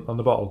on the front, on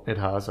the bottle? It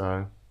has,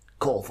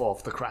 call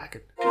forth the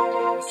Kraken.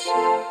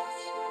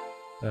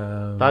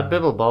 Um, They had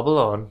Bibble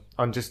Bobble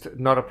on just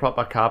not a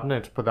proper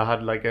cabinet, but they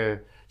had like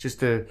a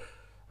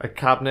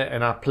cabinet,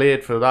 and I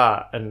played through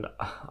that, and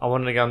I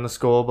wanted to get on the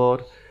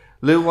scoreboard.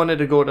 Lou wanted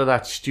to go to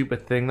that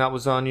stupid thing that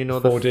was on, you know,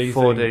 4D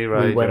 4D,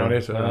 right? We went on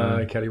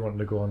it. Kelly wanted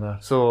to go on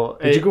that. So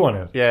Did you go on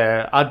it?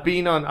 Yeah, I've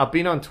been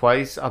on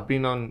twice. I've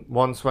been on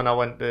once when I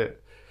went to.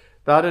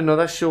 They had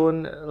another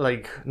showing,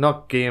 like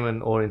not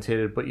gaming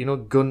orientated, but you know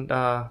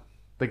Gunter,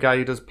 the guy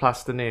who does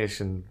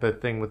Plastination, the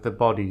thing with the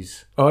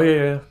bodies. Oh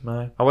yeah.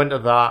 Man. I went to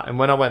that, and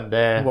when I went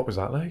there, What was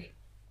that like?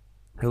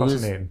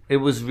 it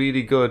was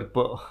really good,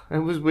 but it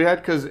was weird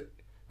because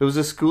there was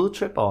a school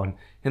trip on,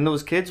 and there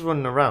was kids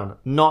running around,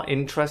 not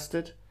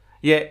interested.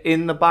 Yet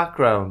in the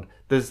background,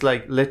 there's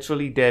like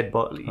literally dead,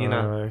 but you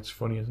know, It's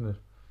funny, isn't it?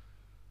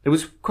 it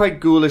was quite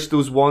ghoulish. There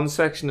was one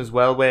section as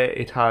well where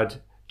it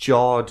had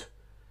jarred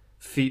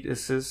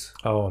fetuses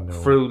Oh no.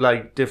 through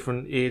like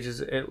different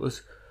ages. It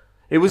was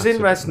That's a bit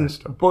interesting,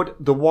 messed up. but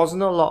there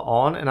wasn't a lot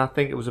on, and I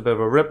think it was a bit of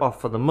a rip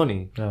off for the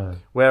money. Aye.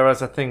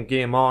 Whereas I think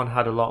Game On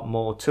had a lot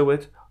more to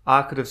it.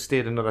 I could have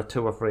stayed another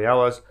 2 or 3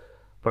 hours,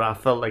 but I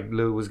felt like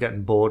Lou was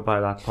getting bored by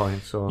that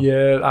point. So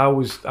Yeah, I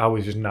was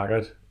just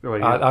knackered. Oh,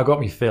 yeah. I got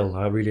me fill.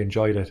 I really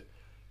enjoyed it,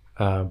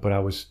 but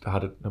I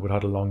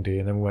had a long day,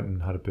 and then we went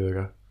and had a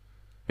burger.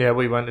 Yeah,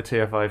 we went to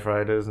TFI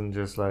Fridays and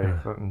just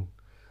like fucking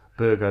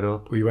burgered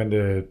up. We went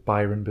to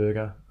Byron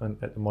Burger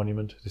at the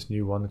Monument, this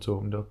new one that's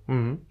opened up.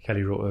 Mm-hmm.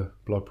 Kelly wrote a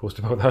blog post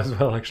about that as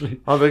well, actually.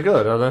 Are they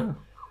good? Are they?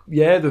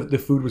 Yeah, the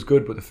food was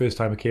good, but the first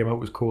time it came out it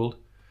was cold.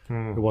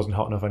 It wasn't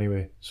hot enough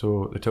anyway,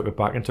 so they took it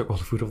back and took all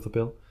the food off the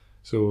bill.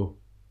 So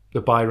the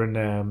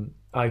Byron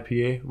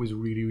IPA was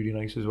really, really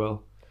nice as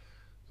well.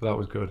 So that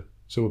was good.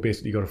 So we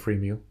basically got a free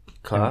meal.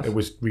 Class. And it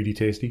was really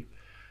tasty.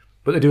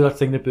 But they do that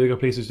thing that burger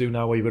places do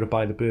now where you've got to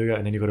buy the burger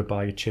and then you've got to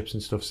buy your chips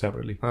and stuff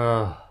separately.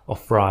 Or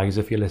fries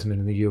if you're listening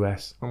in the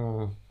US.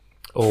 Oh.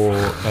 Or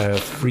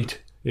frite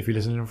if you're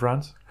listening in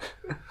France.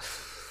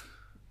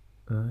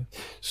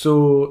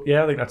 So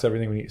yeah, I think that's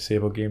everything we need to say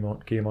about Game On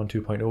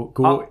 2.0.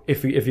 Go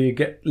if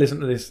you listen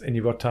to this and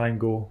you've got time,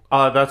 go.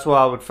 That's what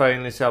I would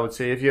finally say. I would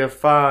say if you're a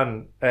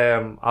fan,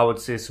 I would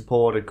say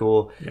support it.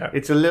 Go. Yeah.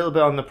 It's a little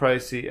bit on the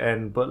pricey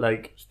end, but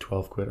like It's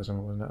 12 quid or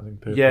something, wasn't it? I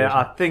think. Per yeah, person.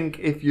 I think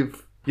if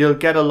you'll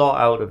get a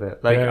lot out of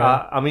it. Like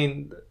Yeah. I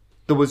mean,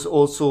 there was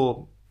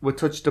also we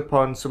touched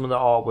upon some of the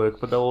artwork,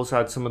 but they also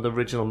had some of the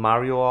original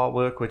Mario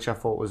artwork, which I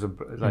thought was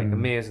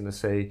amazing to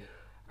see.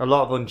 A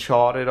lot of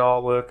Uncharted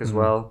artwork as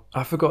well.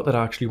 I forgot that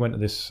I actually went to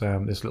this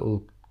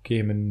little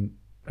gaming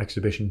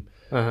exhibition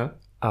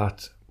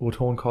at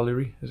Woodhorn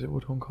Colliery. Is it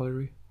Woodhorn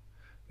Colliery?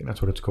 I think that's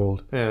what it's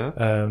called. Yeah.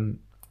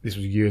 This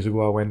was years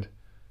ago I went.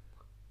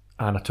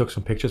 And I took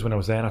some pictures when I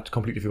was there and I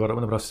completely forgot it,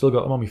 but I still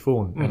got them on my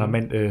phone. And I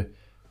meant to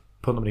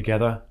putting them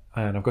together.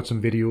 And I've got some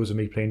videos of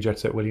me playing Jet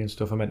Set Willie and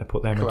stuff. I meant to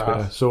put them on Class.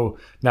 Twitter. So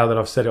now that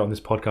I've said it on this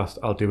podcast,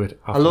 I'll do it.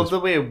 I love the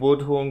way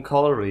Woodhorn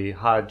Colliery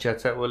had Jet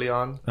Set Willie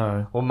on,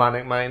 or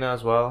Manic Miner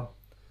as well.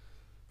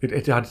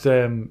 It had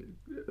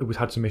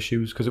some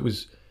issues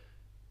because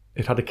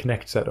it had a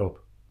Connect set up,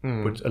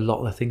 but a lot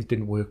of the things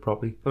didn't work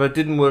properly. Well, it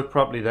didn't work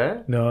properly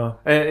there. No,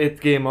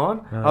 It came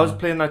on. I was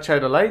playing that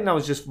Child of Light and I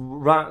was just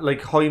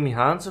like holding my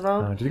hands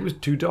around. do you think it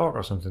was too dark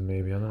or something?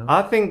 Maybe I don't know.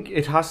 I think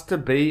it has to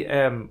be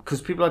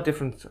because people are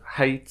different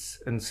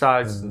heights and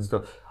sizes and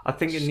stuff. I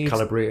think it needs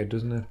calibrated,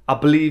 doesn't it? I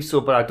believe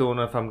so, but I don't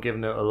know if I'm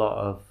giving it a lot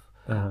of.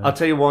 I'll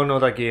tell you one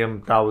other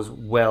game that I was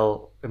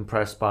well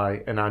impressed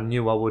by, and I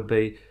knew I would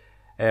be.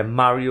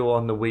 Mario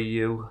on the Wii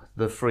U,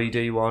 the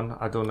 3D one.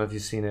 I don't know if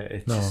you've seen it.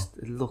 It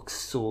looks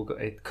so good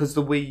because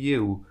the Wii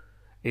U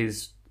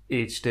is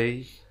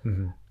HD.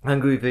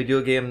 Angry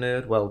Video Game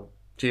Nerd. Well,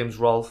 James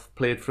Rolfe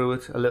played through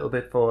it a little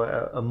bit for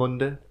a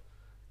Monday,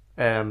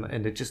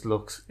 and it just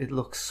looks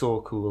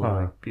so cool,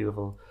 like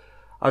beautiful.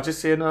 I'll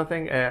just say another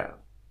thing. At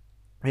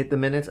the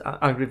minute,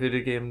 Angry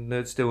Video Game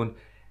Nerd's doing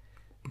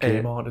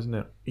Game art, isn't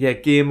it? Yeah,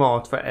 game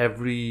art for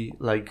every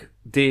like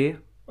day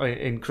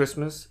in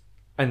Christmas.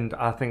 And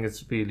I think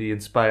it's really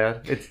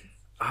inspired.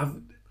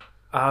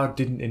 I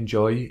didn't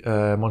enjoy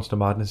Monster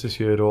Madness this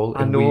year at all.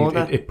 I know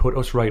that it put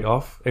us right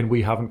off, and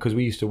we haven't because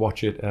we used to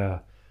watch it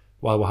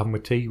while we're having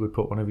with tea. We'd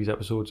put one of these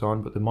episodes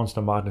on, but the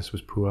Monster Madness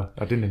was poor.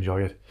 I didn't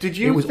enjoy it. Did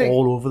you? It was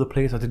all over the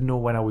place. I didn't know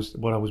what I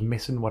was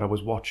missing, what I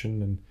was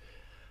watching, and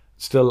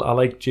still I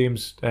like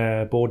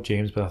Board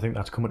James, but I think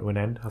that's coming to an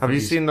end. Have you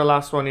seen the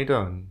last one he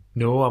done?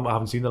 No, I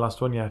haven't seen the last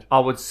one yet. I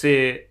would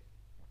say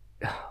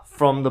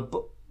from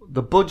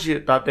the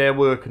budget that they're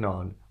working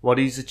on, what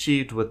he's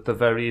achieved with the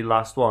very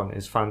last one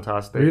is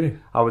fantastic. Really?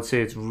 I would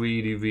say it's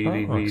really,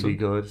 really, really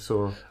good.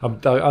 So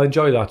I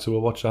enjoy that, so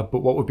we'll watch that. But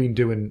what we've been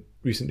doing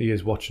recently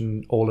is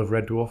watching all of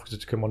Red Dwarf because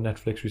it's come on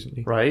Netflix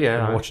recently. Right, yeah.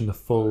 And I'm watching the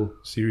full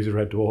series of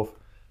Red Dwarf,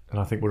 and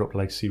I think we're up to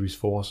like series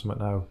 4 or something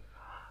now.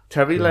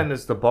 Terry Lynn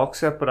is the box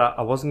set, but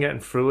I wasn't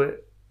getting through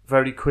it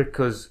very quick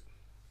because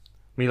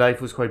my life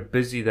was quite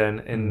busy then,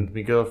 and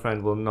my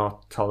girlfriend will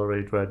not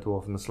tolerate Red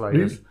Dwarf in the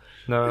slightest. Really?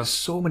 No. There's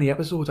so many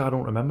episodes I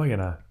don't remember, you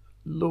know.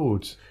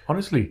 Loads,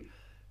 honestly.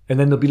 And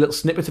then there'll be little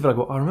snippets of it. I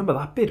go, I remember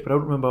that bit, but I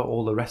don't remember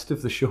all the rest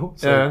of the show.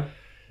 So Yeah.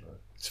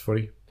 It's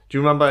funny. Do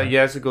you remember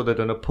years ago they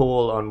done a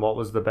poll on what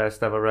was the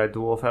best ever Red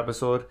Dwarf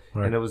episode?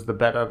 Right. And it was the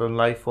Better Than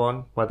Life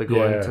one, where they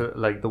go into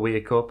like the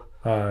wake up.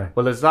 Aye.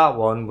 Well, there's that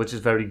one, which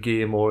is very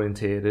game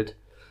orientated.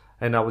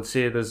 And I would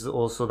say there's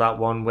also that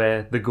one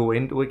where they go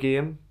into a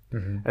game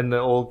and they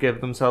all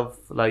give themselves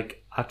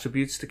like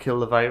attributes to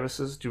kill the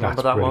viruses. Do you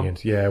remember that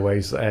brilliant. one? Yeah, where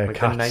he's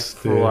Like a knife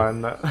thrower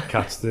and that.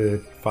 Cat's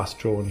the fast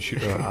draw and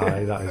shooter.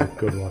 Aye, that is a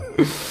good one.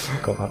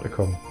 Got that to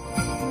come.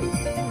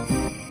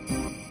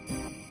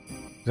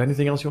 Is there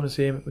anything else you want to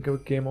say? We go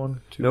game on.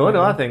 No,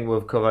 I think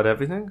we've covered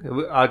everything.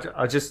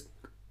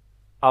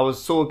 I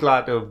was so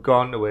glad to have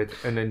gone to it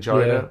and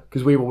enjoyed it.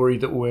 Because we were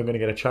worried that we weren't going to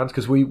get a chance.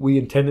 Because we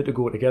intended to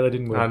go together,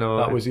 didn't we? I know.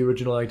 That was the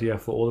original idea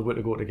for all of it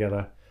to go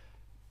together.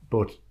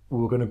 But we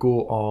were going to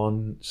go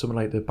on something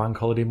like the Bank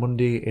Holiday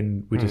Monday,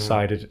 and we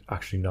decided,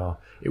 actually, no.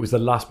 It was the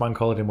last Bank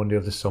Holiday Monday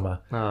of the summer,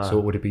 so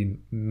it would have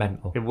been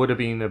mental. It would have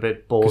been a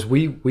bit bored. Because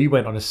we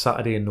went on a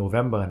Saturday in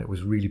November, and it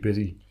was really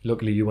busy.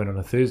 Luckily, you went on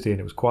a Thursday, and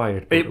it was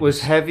quiet. It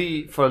was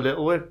heavy for a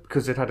little bit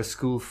because it had a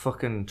school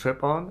fucking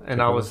trip on,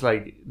 and I was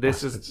like,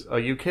 are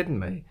you kidding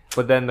me?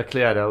 But then they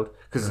cleared out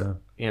because,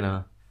 you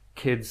know,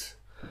 kids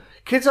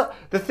are,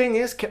 the thing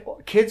is,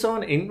 kids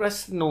aren't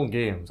interested in old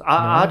games.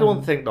 I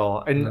don't think though,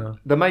 and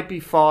there might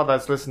be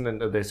fathers listening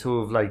to this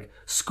who have like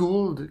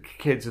schooled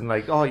kids and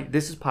like, oh,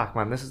 this is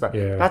Pac-Man, this is that.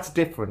 Yeah. That's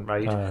different,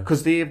 right?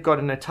 Because they've got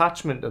an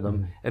attachment to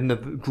them and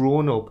they've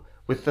grown up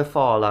with their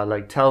father,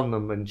 like telling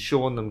them and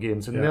showing them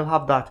games, and they'll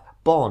have that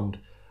bond.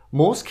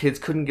 Most kids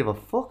couldn't give a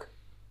fuck.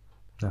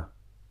 No.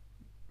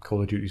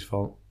 Call of Duty's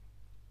fault.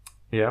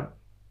 Yeah.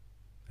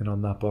 And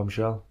on that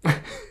bombshell.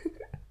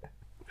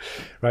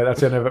 Right,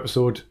 that's the end of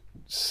episode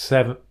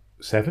 7.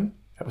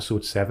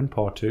 Episode 7,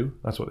 part 2.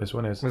 That's what this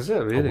one is. Is it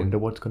really? I wonder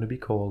what it's going to be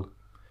called.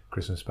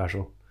 Christmas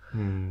special. We're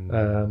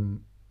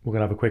going to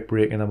have a quick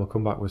break and then we'll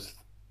come back with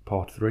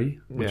part 3,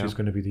 which is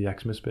going to be the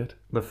Xmas bit.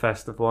 The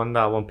festive one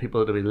that I want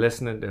people to be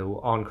listening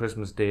to on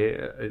Christmas Day,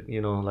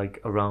 you know,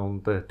 like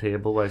around the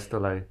table where it's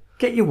still like...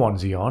 Get your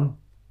onesie on.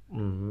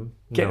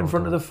 Get in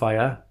front don't. of the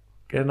fire.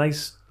 Get a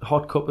nice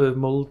hot cup of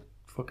mulled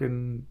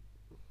fucking...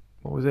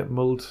 What was it?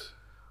 Mulled...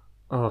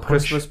 Oh, punch.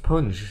 Christmas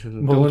punch.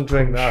 Mulled Don't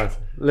drink punch. that.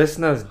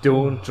 Listeners,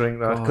 don't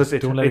drink that because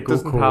it don't let it go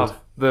doesn't cold. have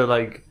the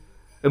like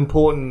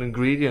important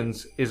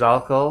ingredients is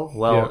alcohol.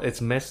 Well,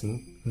 it's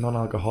missing.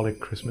 Non-alcoholic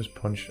Christmas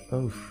punch.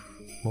 Oh,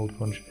 mulled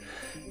punch.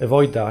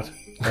 Avoid that.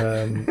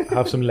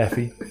 Have some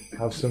Leffy.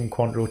 Have some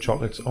Cointreau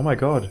chocolates. Oh my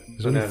god,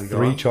 there's There only we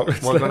 3 go.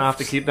 chocolates We're left. going to have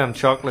to keep them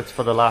chocolates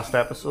for the last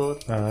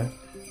episode. Alright.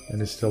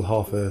 And it's still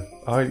half a...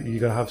 Oh, you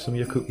got to have some of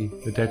your cookie.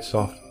 They're dead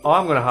soft. Oh,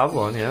 I'm going to have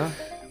one, yeah.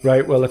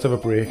 Right, well, let's have a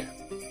break.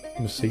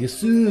 We'll see you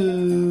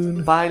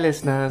soon. Bye,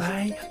 listeners.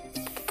 Bye.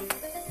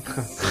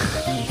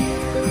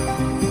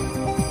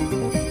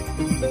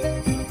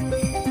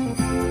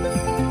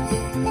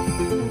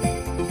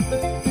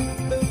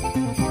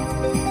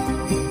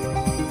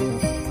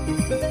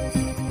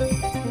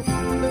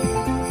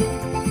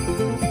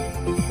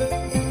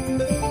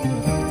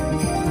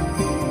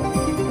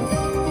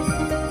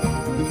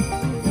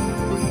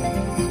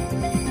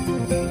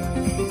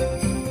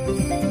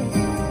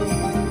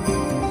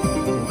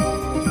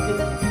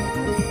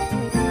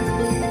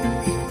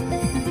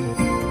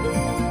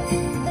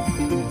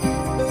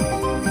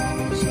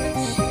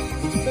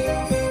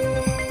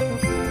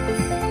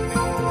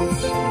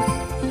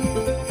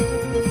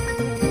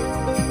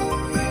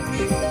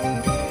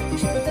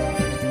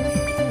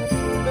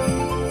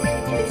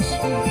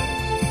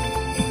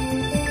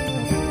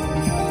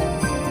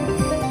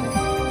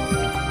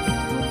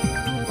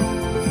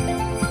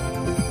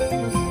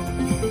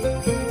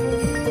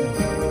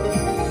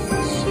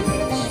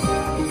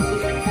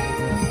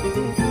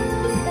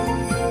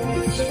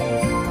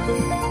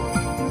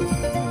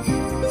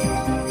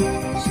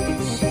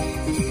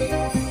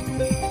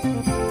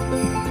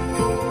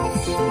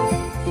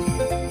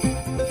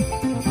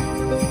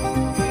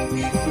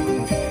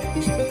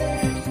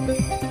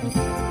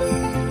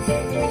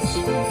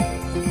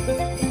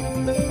 much.